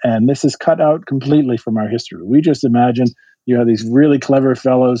era. And this is cut out completely from our history. We just imagine you have these really clever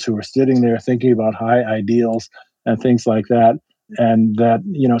fellows who are sitting there thinking about high ideals and things like that. And that,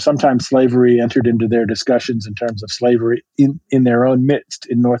 sometimes slavery entered into their discussions in terms of slavery in their own midst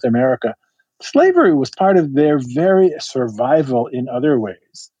in North America. Slavery was part of their very survival in other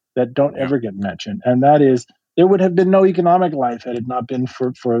ways that don't ever get mentioned. And that is, there would have been no economic life had it not been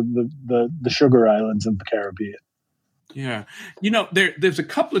for the sugar islands of the Caribbean. Yeah. There's a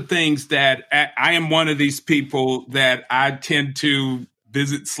couple of things that I am one of these people that I tend to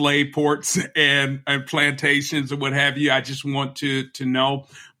visit slave ports and plantations or what have you. I just want to know.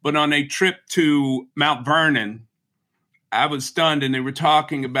 But on a trip to Mount Vernon, I was stunned, and they were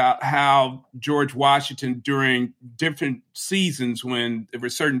talking about how George Washington, during different seasons when there were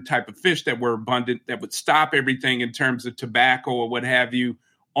certain type of fish that were abundant, that would stop everything in terms of tobacco or what have you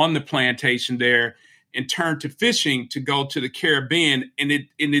on the plantation there, and turn to fishing to go to the Caribbean. And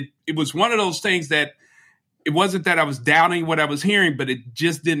it was one of those things that it wasn't that I was doubting what I was hearing, but it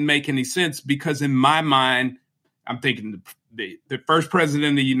just didn't make any sense, because in my mind, I'm thinking the first president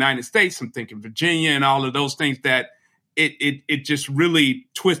of the United States, I'm thinking Virginia and all of those things that it just really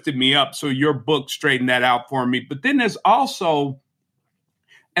twisted me up. So your book straightened that out for me. But then there's also,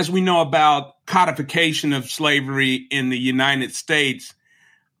 as we know about codification of slavery in the United States,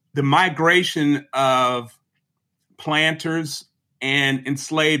 the migration of planters and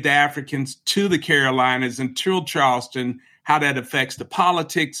enslaved Africans to the Carolinas and to Charleston, how that affects the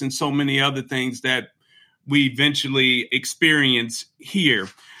politics and so many other things that we eventually experience here.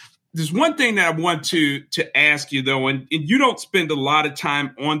 There's one thing that I want to ask you, though, and you don't spend a lot of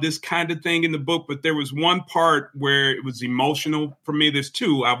time on this kind of thing in the book, but there was one part where it was emotional for me. There's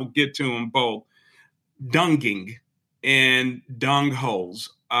two. I will get to them both. Dunging and dung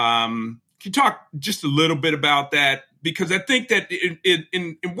holes. Can you talk just a little bit about that? Because I think that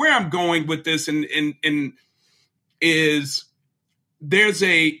in where I'm going with this is there's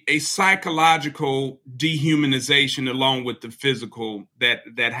a psychological dehumanization along with the physical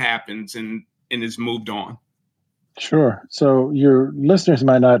that happens and is moved on. Sure. So your listeners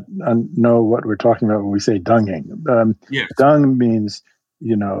might not know what we're talking about when we say dunging. Yes. Dung means,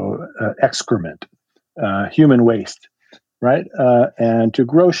 excrement, human waste, right? And to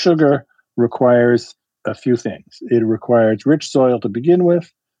grow sugar requires a few things. It requires rich soil to begin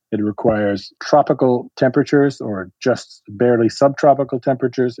with. It requires tropical temperatures or just barely subtropical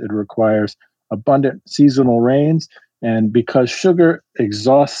temperatures. It requires abundant seasonal rains. And because sugar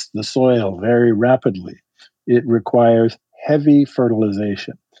exhausts the soil very rapidly, it requires heavy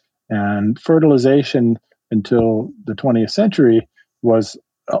fertilization. And fertilization until the 20th century was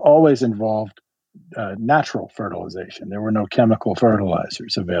always involved natural fertilization. There were no chemical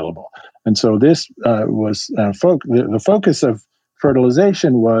fertilizers available. And so this was the focus of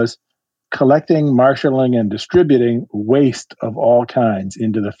fertilization was collecting, marshaling, and distributing waste of all kinds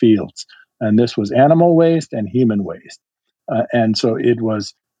into the fields. And this was animal waste and human waste. And so it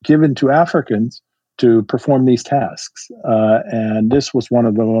was given to Africans to perform these tasks. And this was one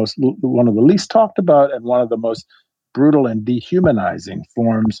of the least talked about and one of the most brutal and dehumanizing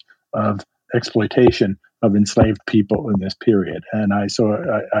forms of exploitation of enslaved people in this period. And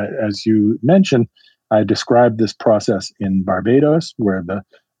as you mentioned, I described this process in Barbados, where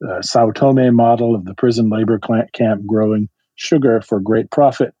the Sao Tome model of the prison labor camp growing sugar for great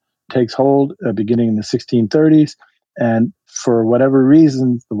profit takes hold beginning in the 1630s. And for whatever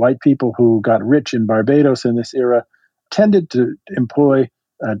reason, the white people who got rich in Barbados in this era tended to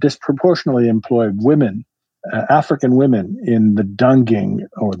disproportionately employ women, African women, in the dunging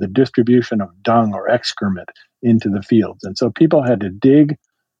or the distribution of dung or excrement into the fields. And so people had to dig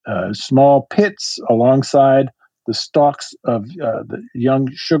small pits alongside the stalks of the young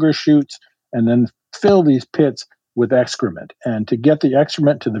sugar shoots and then fill these pits with excrement. And to get the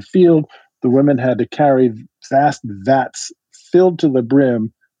excrement to the field, the women had to carry vast vats filled to the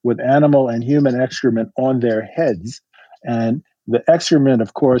brim with animal and human excrement on their heads. And the excrement,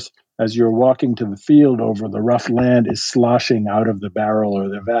 of course, as you're walking to the field over the rough land, is sloshing out of the barrel or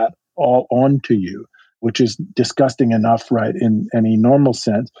the vat all onto you, which is disgusting enough, right, in any normal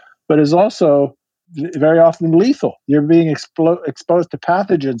sense, but is also very often lethal. You're being exposed to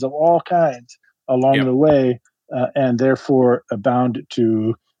pathogens of all kinds along the way, and therefore bound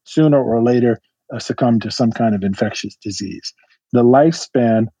to sooner or later succumb to some kind of infectious disease. The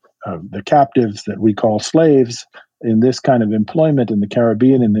lifespan of the captives that we call slaves in this kind of employment in the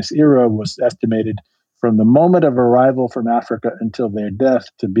Caribbean in this era was estimated from the moment of arrival from Africa until their death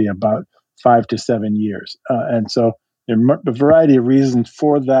to be about 5 to 7 years. And so there are a variety of reasons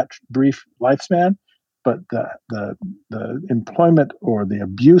for that brief lifespan, but the employment or the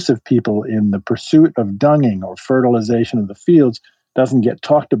abuse of people in the pursuit of dunging or fertilization of the fields doesn't get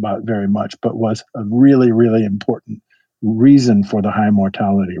talked about very much, but was a really, really important reason for the high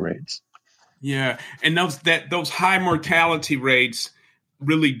mortality rates. Yeah, and those high mortality rates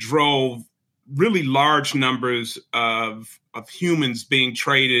really drove really large numbers of humans being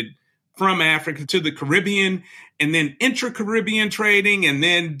traded from Africa to the Caribbean, and then intra-Caribbean trading, and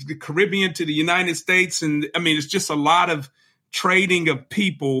then the Caribbean to the United States. And I mean, it's just a lot of trading of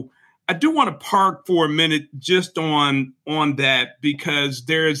people. I do want to park for a minute just on that, because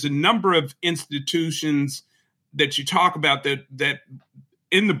there is a number of institutions that you talk about that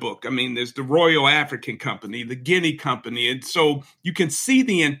in the book. I mean, there's the Royal African Company, the Guinea Company. And so you can see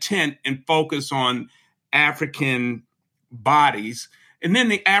the intent and focus on African bodies, and then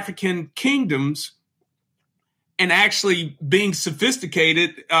the African kingdoms, and actually being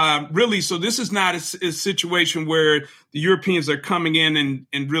sophisticated, really. So this is not a situation where the Europeans are coming in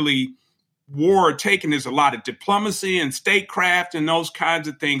and really war taking. There's a lot of diplomacy and statecraft and those kinds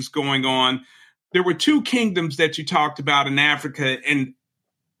of things going on. There were two kingdoms that you talked about in Africa, and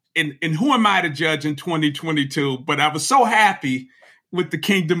who am I to judge in 2022? But I was so happy with the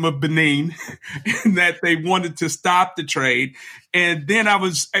Kingdom of Benin that they wanted to stop the trade. And then I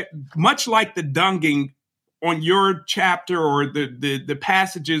was, much like the dunging on your chapter or the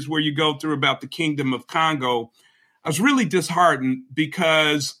passages where you go through about the Kingdom of Congo, I was really disheartened,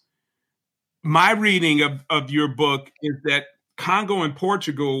 because my reading of your book is that Congo and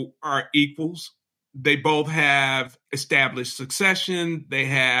Portugal are equals. They both have established succession. They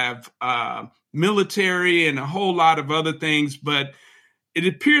have military and a whole lot of other things. But it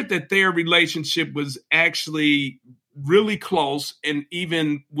appeared that their relationship was actually really close. And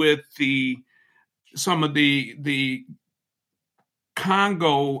even with some of the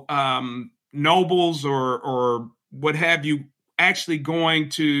Congo nobles or what have you, actually going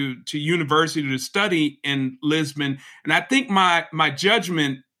to university to study in Lisbon. And I think my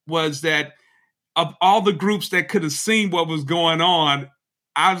judgment was that of all the groups that could have seen what was going on,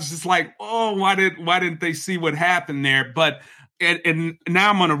 I was just like, oh, why didn't they see what happened there? But and now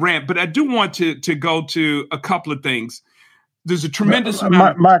I'm on a rant, but I do want to go to a couple of things. There's a tremendous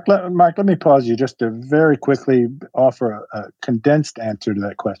amount. Mark, let me pause you just to very quickly offer a condensed answer to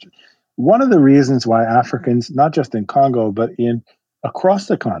that question. One of the reasons why Africans, not just in Congo, but across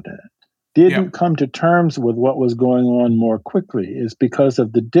the continent, didn't come to terms with what was going on more quickly is because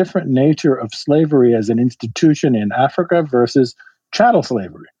of the different nature of slavery as an institution in Africa versus chattel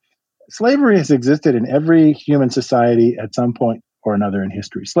slavery. Slavery has existed in every human society at some point or another in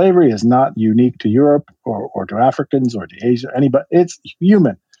history. Slavery is not unique to Europe or to Africans or to Asia, anybody. It's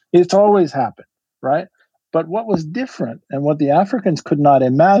human. It's always happened, right? But what was different and what the Africans could not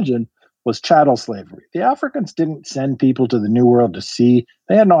imagine was chattel slavery. The Africans didn't send people to the New World to see.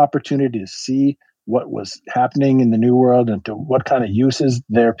 They had no opportunity to see what was happening in the New World and to what kind of uses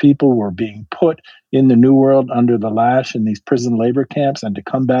their people were being put in the New World under the lash in these prison labor camps, and to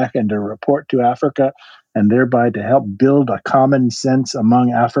come back and to report to Africa, and thereby to help build a common sense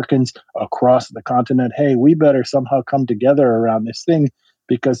among Africans across the continent. Hey, we better somehow come together around this thing,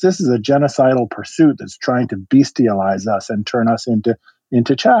 because this is a genocidal pursuit that's trying to bestialize us and turn us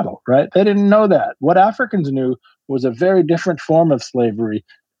into chattel, right? They didn't know that. What Africans knew was a very different form of slavery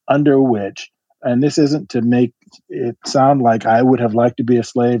under which, and this isn't to make it sound like I would have liked to be a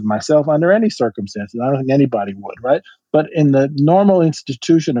slave myself under any circumstances. I don't think anybody would, right? But in the normal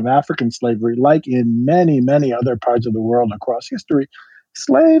institution of African slavery, like in many, many other parts of the world across history,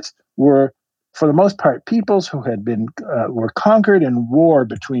 slaves were, for the most part, peoples who had been were conquered in war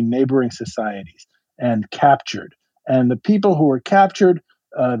between neighboring societies and captured. And the people who were captured,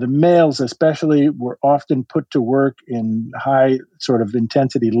 the males especially, were often put to work in high sort of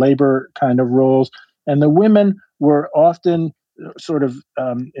intensity labor kind of roles. And the women were often sort of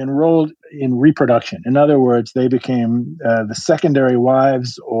enrolled in reproduction. In other words, they became the secondary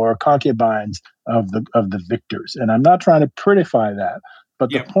wives or concubines of the victors. And I'm not trying to prettify that, but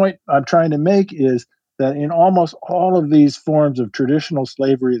the point I'm trying to make is that in almost all of these forms of traditional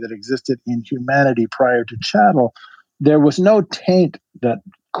slavery that existed in humanity prior to chattel, there was no taint that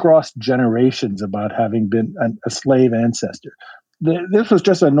crossed generations about having been a slave ancestor. This was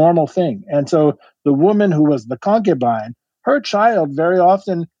just a normal thing. And so the woman who was the concubine, her child very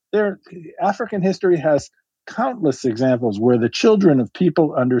often, African history has countless examples where the children of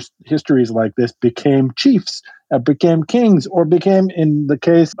people under histories like this became chiefs, became kings, or became, in the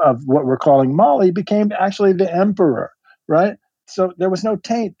case of what we're calling Mali, became actually the emperor, right? So there was no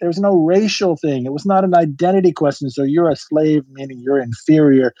taint. There was no racial thing. It was not an identity question. So you're a slave, meaning you're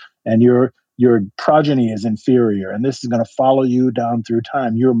inferior, and your progeny is inferior, and this is going to follow you down through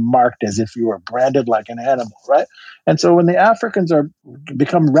time. You're marked as if you were branded like an animal, right? And so when the Africans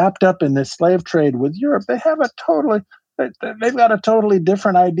become wrapped up in this slave trade with Europe, they've got a totally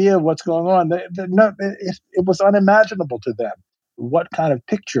different idea of what's going on. It was unimaginable to them what kind of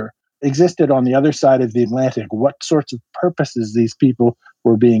picture existed on the other side of the Atlantic, what sorts of purposes these people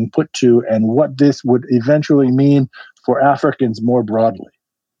were being put to, and what this would eventually mean for Africans more broadly.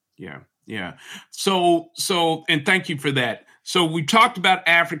 Yeah. Yeah. So, and thank you for that. So we talked about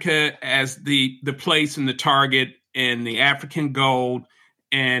Africa as the place and the target and the African gold,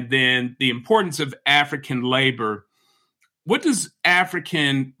 and then the importance of African labor. What does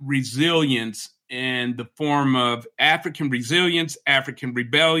African resilience in the form of African resilience, African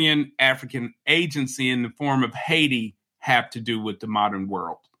rebellion, African agency in the form of Haiti have to do with the modern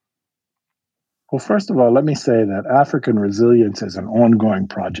world? Well, first of all, let me say that African resilience is an ongoing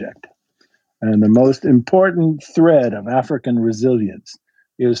project. And the most important thread of African resilience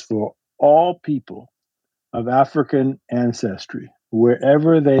is for all people of African ancestry,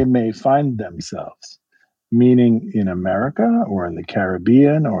 wherever they may find themselves, meaning in America or in the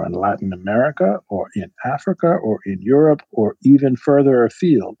Caribbean or in Latin America or in Africa or in Europe or even further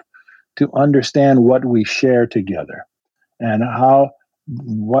afield, to understand what we share together and how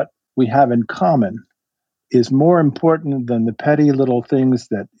what we have in common is more important than the petty little things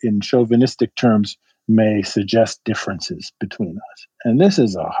that in chauvinistic terms may suggest differences between us. And this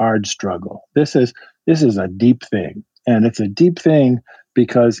is a hard struggle. This is a deep thing. And it's a deep thing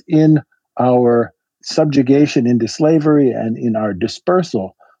because in our subjugation into slavery and in our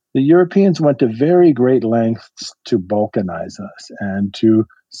dispersal, the Europeans went to very great lengths to balkanize us and to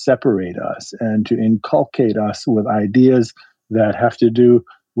separate us and to inculcate us with ideas that have to do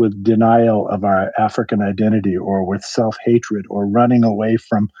with denial of our African identity or with self-hatred or running away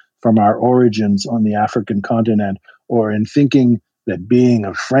from our origins on the African continent, or in thinking that being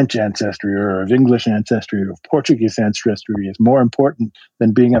of French ancestry or of English ancestry or of Portuguese ancestry is more important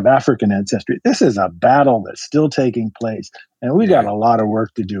than being of African ancestry. This is a battle that's still taking place. And we got a lot of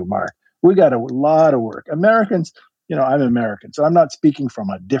work to do, Mark. We got a lot of work. Americans, I'm American, so I'm not speaking from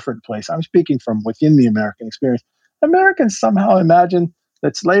a different place. I'm speaking from within the American experience. Americans somehow imagine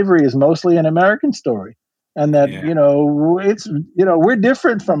that slavery is mostly an American story, and that we're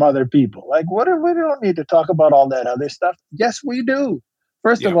different from other people. Like, we don't need to talk about all that other stuff. Yes, we do.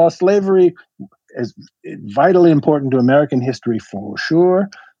 First of all, slavery is vitally important to American history for sure,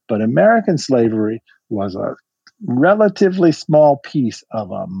 but American slavery was a relatively small piece of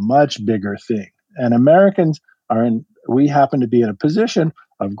a much bigger thing. And Americans we happen to be in a position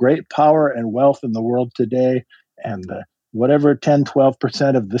of great power and wealth in the world today, and whatever 10,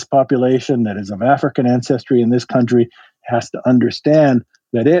 12% of this population that is of African ancestry in this country has to understand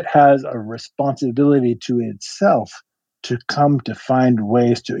that it has a responsibility to itself to come to find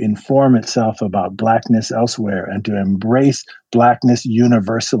ways to inform itself about Blackness elsewhere and to embrace Blackness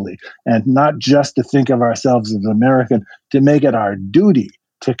universally, and not just to think of ourselves as American, to make it our duty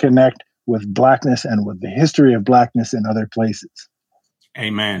to connect with Blackness and with the history of Blackness in other places.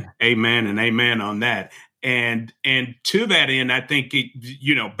 Amen. Amen and amen on that. And to that end, I think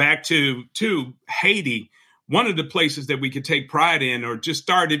back to Haiti. One of the places that we could take pride in, or just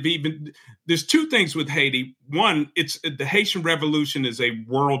started even, there's two things with Haiti. One, it's the Haitian Revolution is a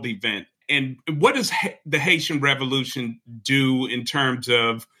world event. And what does the Haitian Revolution do in terms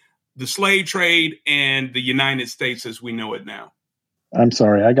of the slave trade and the United States as we know it now? I'm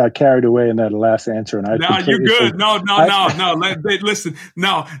sorry, I got carried away in that last answer, and I No, you're completely good. No. Listen,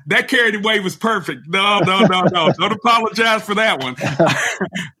 no, that carried away was perfect. No. Don't apologize for that one.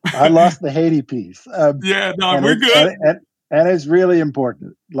 I lost the Haiti piece. We're good. And it's really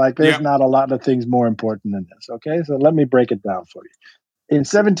important. Like, there's not a lot of things more important than this. Okay, so let me break it down for you. In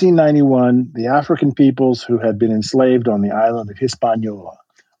 1791, the African peoples who had been enslaved on the island of Hispaniola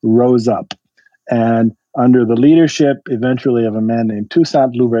rose up, and under the leadership eventually of a man named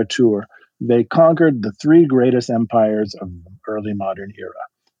Toussaint Louverture, they conquered the three greatest empires of the early modern era.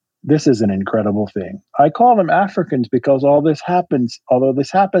 This is an incredible thing. I call them Africans because although this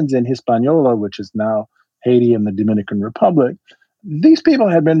happens in Hispaniola, which is now Haiti and the Dominican Republic, these people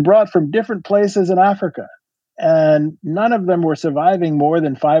had been brought from different places in Africa, and none of them were surviving more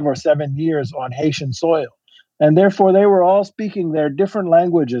than 5 or 7 years on Haitian soil. And therefore, they were all speaking their different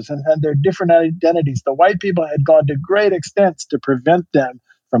languages and had their different identities. The white people had gone to great extents to prevent them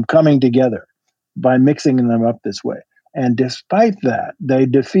from coming together by mixing them up this way. And despite that, they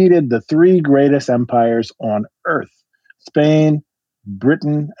defeated the three greatest empires on earth: Spain,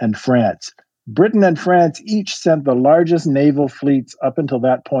 Britain, and France. Britain and France each sent the largest naval fleets up until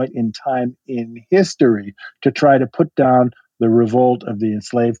that point in time in history to try to put down the revolt of the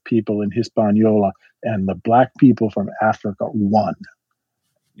enslaved people in Hispaniola, and the black people from Africa won.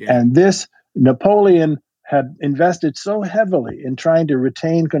 Yeah. And this, Napoleon had invested so heavily in trying to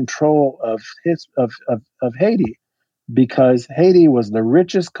retain control of Haiti, because Haiti was the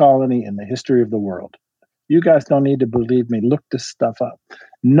richest colony in the history of the world. You guys don't need to believe me. Look this stuff up.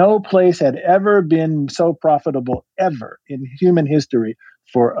 No place had ever been so profitable ever in human history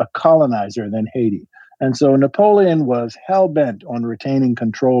for a colonizer than Haiti. And so Napoleon was hell-bent on retaining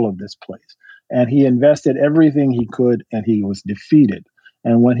control of this place. And he invested everything he could, and he was defeated.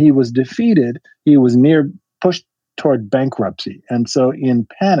 And when he was defeated, he was pushed toward bankruptcy. And so in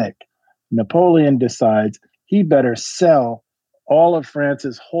panic, Napoleon decides he better sell all of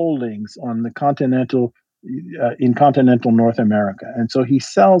France's holdings on the continental North America. And so he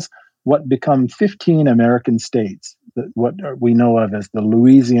sells what become 15 American states, what we know of as the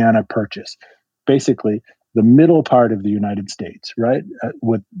Louisiana Purchase, basically the middle part of the United States, right,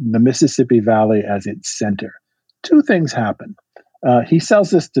 with the Mississippi Valley as its center. Two things happen. He sells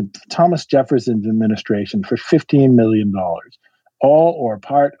this to Thomas Jefferson's administration for $15 million, all or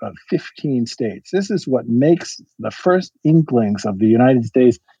part of 15 states. This is what makes the first inklings of the United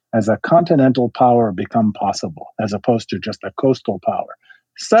States as a continental power become possible, as opposed to just a coastal power.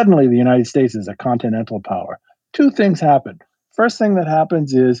 Suddenly, the United States is a continental power. Two things happen. First thing that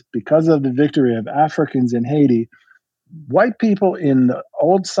happens is, because of the victory of Africans in Haiti, white people in the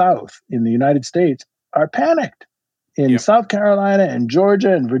Old South in the United States are panicked. In South Carolina and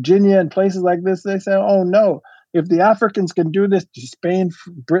Georgia and Virginia and places like this, they say, oh no, if the Africans can do this to Spain,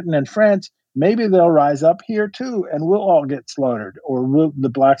 Britain, and France, maybe they'll rise up here too, and we'll all get slaughtered, or the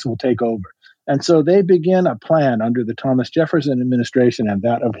blacks will take over. And so they begin a plan under the Thomas Jefferson administration and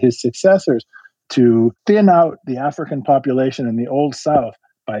that of his successors to thin out the African population in the Old South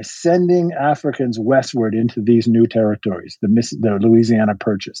by sending Africans westward into these new territories, the Louisiana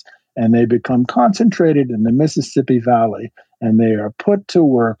Purchase. And they become concentrated in the Mississippi Valley, and they are put to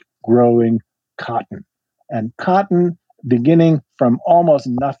work growing cotton. And cotton, beginning from almost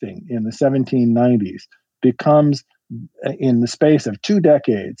nothing in the 1790s, becomes, in the space of 2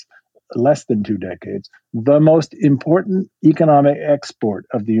 decades, less than 2 decades, the most important economic export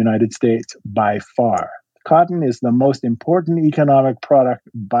of the United States by far. Cotton is the most important economic product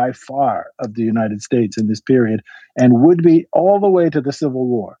by far of the United States in this period, and would be all the way to the Civil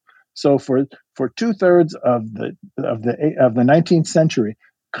War. So for 2/3 of the 19th century,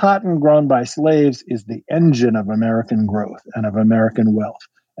 cotton grown by slaves is the engine of American growth and of American wealth.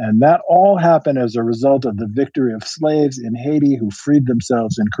 And that all happened as a result of the victory of slaves in Haiti, who freed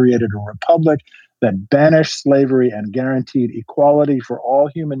themselves and created a republic that banished slavery and guaranteed equality for all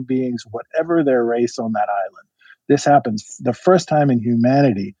human beings, whatever their race on that island. This happens the first time in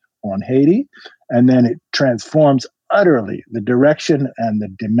humanity on Haiti, and then it transforms utterly the direction and the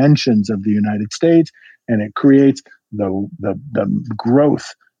dimensions of the United States, and it creates the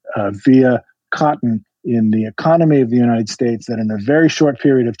growth via cotton in the economy of the United States that in a very short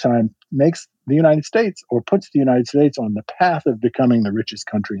period of time makes the United States, or puts the United States on the path of becoming the richest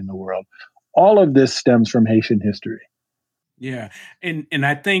country in the world. all of this stems from Haitian history. Yeah. And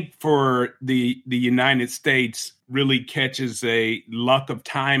I think for the United States really catches a luck of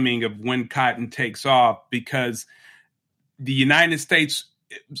timing of when cotton takes off, because the United States,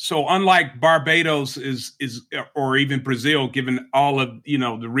 so unlike Barbados is or even Brazil, given all of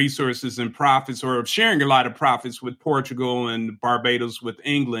the resources and profits, or sharing a lot of profits with Portugal and Barbados with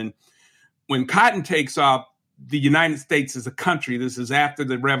England, when cotton takes off, the United States is a country. This is after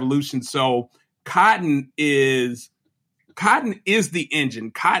the revolution. So cotton is the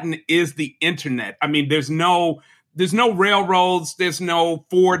engine. Cotton is the internet. I mean, there's no railroads, there's no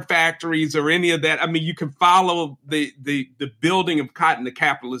Ford factories or any of that. I mean, you can follow the building of cotton, the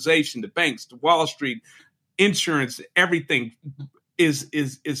capitalization, the banks, the Wall Street, insurance, everything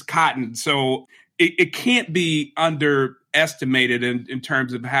is cotton. So it can't be underestimated in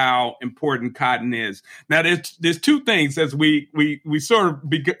terms of how important cotton is. Now, there's two things as we sort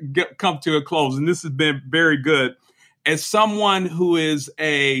of come to a close, and this has been very good. As someone who is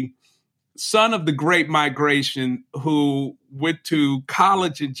a son of the Great Migration who went to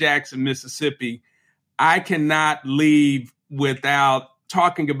college in Jackson, Mississippi, I cannot leave without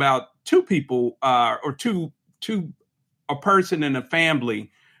talking about two people or two a person and a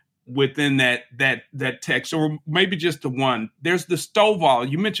family within that text, or maybe just the one. There's the Stovall.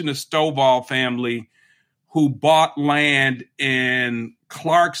 You mentioned the Stovall family who bought land in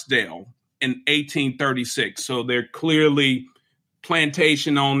Clarksdale in 1836. So they're clearly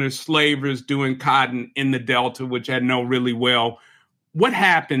plantation owners, slavers doing cotton in the Delta, which I know really well. What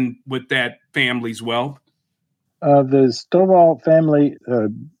happened with that family's wealth? The Stovall family,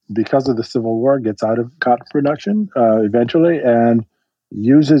 because of the Civil War, gets out of cotton production eventually and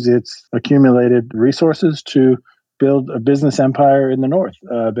uses its accumulated resources to build a business empire in the North,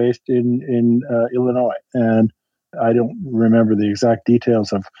 based in Illinois. And I don't remember the exact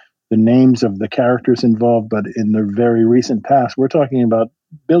details of the names of the characters involved, but in the very recent past, we're talking about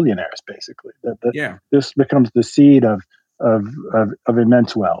billionaires, basically. Yeah. This becomes the seed of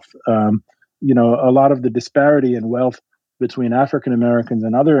immense wealth. A lot of the disparity in wealth between African Americans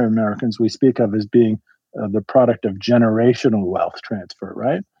and other Americans we speak of as being the product of generational wealth transfer,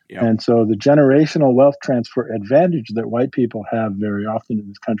 right? Yep. And so the generational wealth transfer advantage that white people have very often in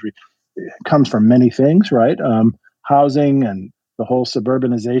this country comes from many things, right? Housing and the whole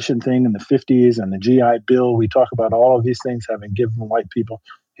suburbanization thing in the 50s and the GI Bill. We talk about all of these things having given white people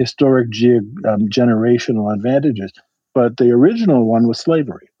historic generational advantages. But the original one was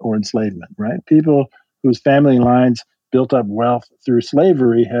slavery or enslavement, right? People whose family lines built up wealth through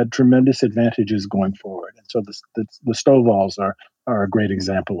slavery had tremendous advantages going forward. And so the Stovalls are a great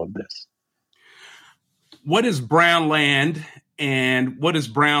example of this. What is brown land, and what does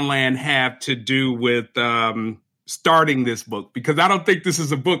brown land have to do with starting this book? Because I don't think this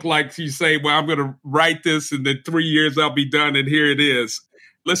is a book like you say, well, I'm going to write this and in 3 years I'll be done and here it is.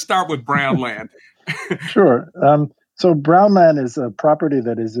 Let's start with brown land. Sure. So brown land is a property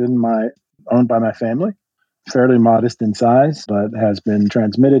that is owned by my family, fairly modest in size, but has been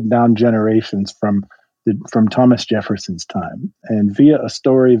transmitted down generations from Thomas Jefferson's time, and via a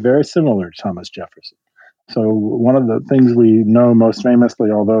story very similar to Thomas Jefferson. So one of the things we know most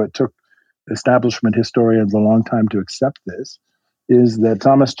famously, although it took establishment historians a long time to accept this, is that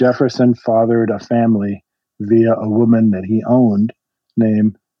Thomas Jefferson fathered a family via a woman that he owned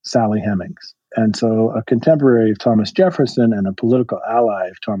named Sally Hemings. And so a contemporary of Thomas Jefferson and a political ally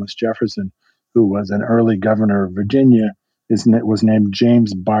of Thomas Jefferson, who was an early governor of Virginia, was named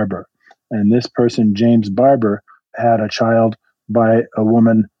James Barber. And this person, James Barber, had a child by a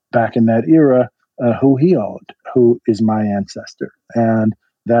woman back in that era who he owned, who is my ancestor. And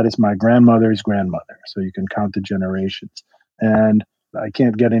that is my grandmother's grandmother. So you can count the generations. And I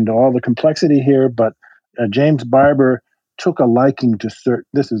can't get into all the complexity here, but James Barber took a liking to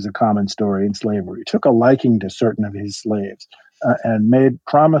this is a common story in slavery, took a liking to certain of his slaves and made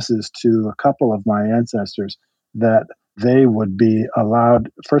promises to a couple of my ancestors that they would be allowed.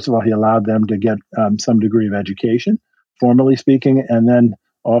 First of all, he allowed them to get some degree of education, formally speaking, and then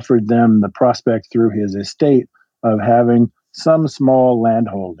offered them the prospect through his estate of having some small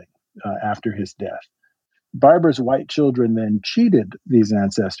landholding after his death. Barber's white children then cheated these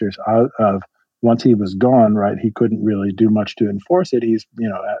ancestors out of, once he was gone, right, he couldn't really do much to enforce it. He's,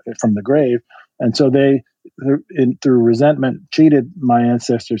 from the grave. And so they, through resentment, cheated my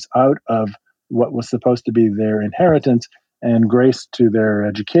ancestors out of what was supposed to be their inheritance, and grace to their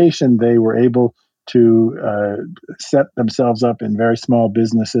education, they were able to set themselves up in very small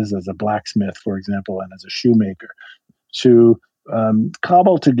businesses as a blacksmith, for example, and as a shoemaker, to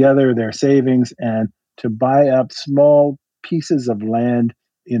cobble together their savings and to buy up small pieces of land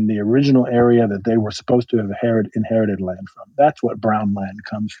in the original area that they were supposed to have inherited land from. That's what brown land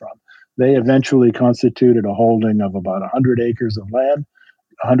comes from. They eventually constituted a holding of about 100 acres of land.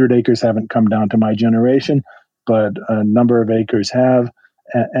 100 acres haven't come down to my generation, but a number of acres have.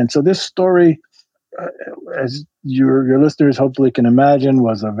 And so this story, uh, as your listeners hopefully can imagine,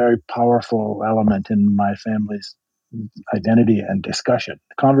 was a very powerful element in my family's identity and discussion,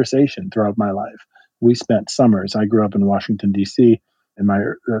 conversation throughout my life. We spent summers. I grew up in Washington, D.C. in my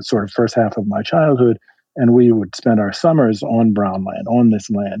sort of first half of my childhood, and we would spend our summers on brown land, on this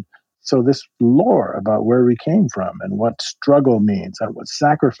land. So this lore about where we came from and what struggle means and what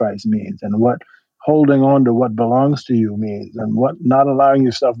sacrifice means and what holding on to what belongs to you means and what not allowing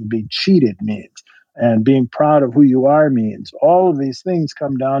yourself to be cheated means and being proud of who you are means. All of these things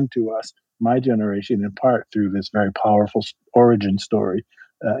come down to us, my generation, in part through this very powerful origin story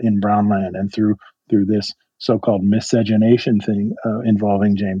in Brownland and through this so-called miscegenation thing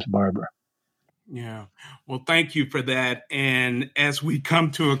involving James Barber. Yeah. Well, thank you for that. And as we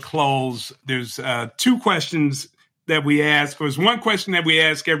come to a close, there's two questions that we ask. There's one question that we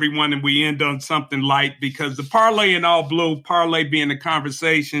ask everyone, and we end on something light, because the parlay in all blue, parlay being a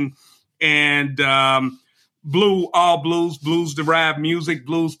conversation, and blue, all blues, blues derived music,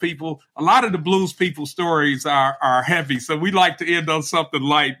 blues people. A lot of the blues people stories are heavy. So we like to end on something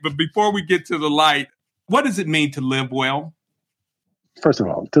light. But before we get to the light, what does it mean to live well? First of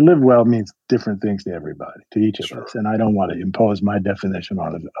all, to live well means different things to everybody, to each of Sure. us. And I don't want to impose my definition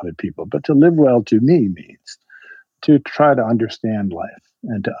on other people. But to live well to me means to try to understand life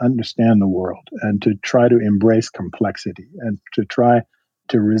and to understand the world and to try to embrace complexity and to try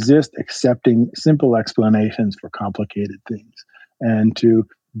to resist accepting simple explanations for complicated things and to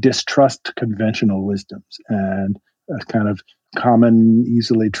distrust conventional wisdoms and kind of common,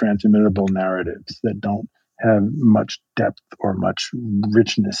 easily transmittable narratives that don't have much depth or much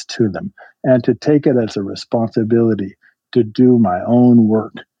richness to them, and to take it as a responsibility to do my own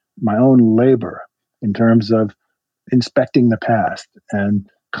work, my own labor in terms of inspecting the past and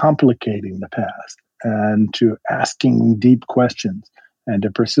complicating the past and to asking deep questions and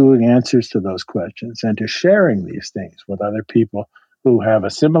to pursuing answers to those questions and to sharing these things with other people who have a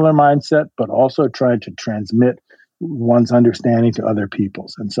similar mindset, but also trying to transmit one's understanding to other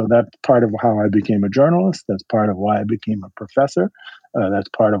people's. And so that's part of how I became a journalist. That's part of why I became a professor. That's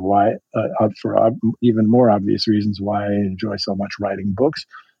part of why, for even more obvious reasons, why I enjoy so much writing books.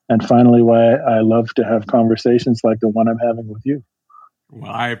 And finally, why I love to have conversations like the one I'm having with you. Well,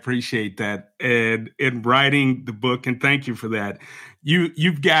 I appreciate that. And in writing the book, and thank you for that.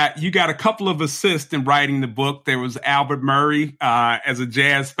 You got a couple of assists in writing the book. There was Albert Murray as a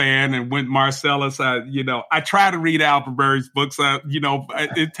jazz fan, and Wynton Marsalis. I try to read Albert Murray's books.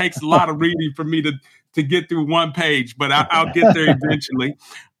 It takes a lot of reading for me to get through one page, but I'll get there eventually.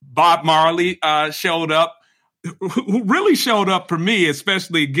 Bob Marley showed up. Who really showed up for me,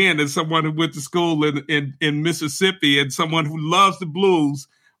 especially again as someone who went to school in Mississippi and someone who loves the blues.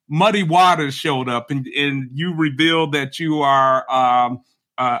 Muddy Waters showed up, and you revealed that you are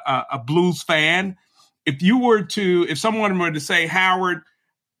a blues fan. If someone were to say, Howard,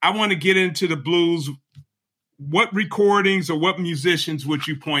 I want to get into the blues, what recordings or what musicians would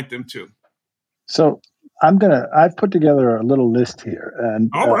you point them to? So I've put together a little list here,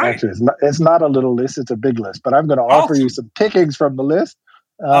 and right. actually it's not a little list, it's a big list, but I'm going to offer you some pickings from the list.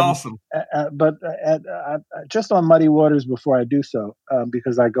 Awesome. But just on Muddy Waters before I do so,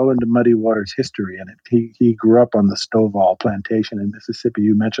 because I go into Muddy Waters' history, and he grew up on the Stovall plantation in Mississippi.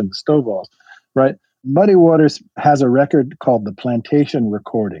 You mentioned the Stovalls, right? Muddy Waters has a record called the Plantation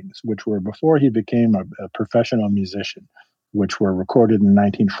Recordings, which were before he became a professional musician, which were recorded in the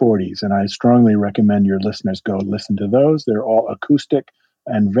 1940s. And I strongly recommend your listeners go listen to those. They're all acoustic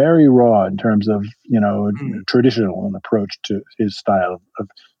and very raw in terms of, traditional an approach to his style of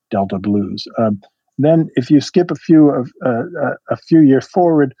Delta blues. Then if you skip a few years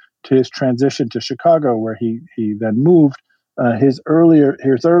forward to his transition to Chicago, where he then moved, his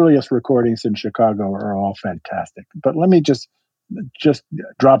earliest recordings in Chicago are all fantastic. But let me just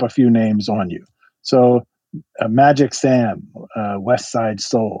drop a few names on you. So Magic Sam, West Side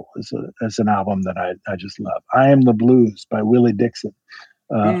Soul is an album that I just love. I Am the Blues by Willie Dixon.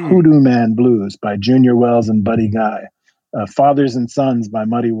 Hoodoo Man Blues by Junior Wells and Buddy Guy. Fathers and Sons by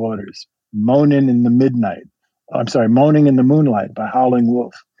Muddy Waters. Moaning in the Moonlight by Howling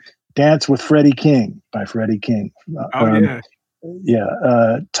Wolf. Dance with Freddie King by Freddie King.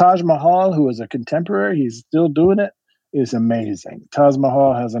 Taj Mahal, who is a contemporary, he's still doing it, is amazing. Taj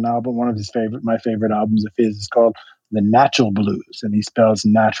Mahal has an album, my favorite albums of his is called The Natural Blues, and he spells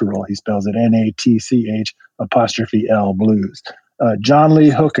natural. He spells it NATCH''L blues. John Lee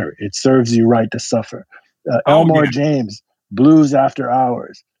Hooker, It Serves You Right to Suffer. Oh, Elmore yeah. James, Blues After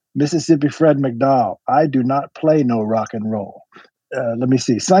Hours. Mississippi Fred McDowell, I Do Not Play No Rock and Roll. Let me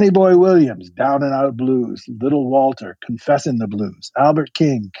see. Sonny Boy Williams, Down and Out Blues. Little Walter, Confessing the Blues. Albert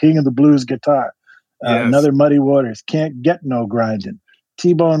King, King of the Blues Guitar. Yes. Another Muddy Waters, Can't Get No Grindin'.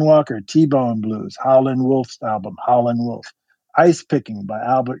 T-Bone Walker, T-Bone Blues. Howlin' Wolf's album, Howlin' Wolf. Ice Picking by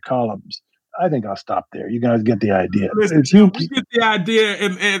Albert Collins. I think I'll stop there. You guys get the idea. Listen, we get the idea,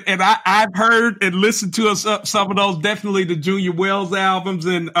 and I've heard and listened to some of those. Definitely the Junior Wells albums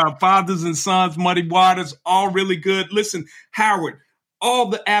and Fathers and Sons, Muddy Waters, all really good. Listen, Howard, all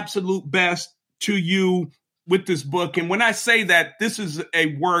the absolute best to you with this book. And when I say that, this is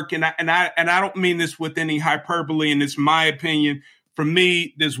a work, and I don't mean this with any hyperbole, and it's my opinion. For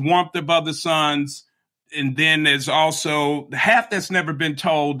me, there's Warmth of Other Suns. And then there's also the half that's never been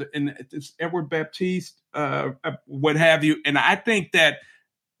told, and it's Edward Baptiste, what have you. And I think that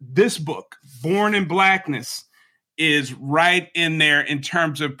this book, Born in Blackness, is right in there in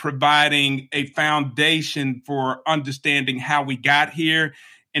terms of providing a foundation for understanding how we got here.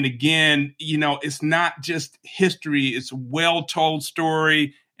 And again, it's not just history, it's a well-told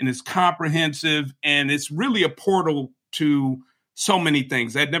story, and it's comprehensive, and it's really a portal to so many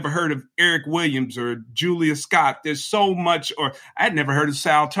things. I'd never heard of Eric Williams or Julia Scott. There's so much, or I'd never heard of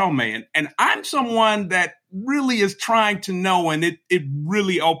Sao Tome. And I'm someone that really is trying to know, and it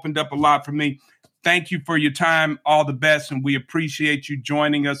really opened up a lot for me. Thank you for your time. All the best. And we appreciate you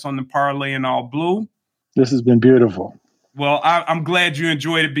joining us on the Parlay in All Blue. This has been beautiful. Well, I'm glad you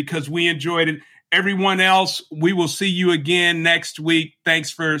enjoyed it because we enjoyed it. Everyone else, we will see you again next week. Thanks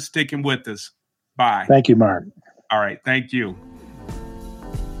for sticking with us. Bye. Thank you, Mark. All right. Thank you.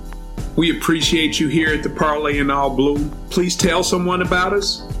 We appreciate you here at the Parlay in All Blue. Please tell someone about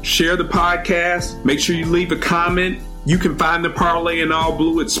us. Share the podcast. Make sure you leave a comment. You can find the Parlay in All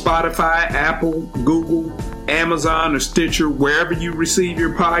Blue at Spotify, Apple, Google, Amazon, or Stitcher. Wherever you receive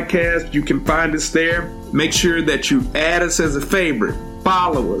your podcast, you can find us there. Make sure that you add us as a favorite.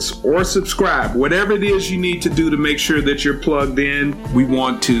 Follow us or subscribe, whatever it is you need to do to make sure that you're plugged in. We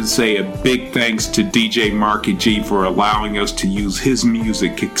want to say a big thanks to DJ Marky G for allowing us to use his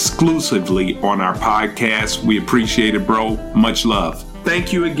music exclusively on our podcast. We appreciate it, bro. Much love.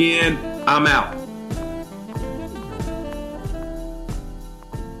 Thank you again. I'm out.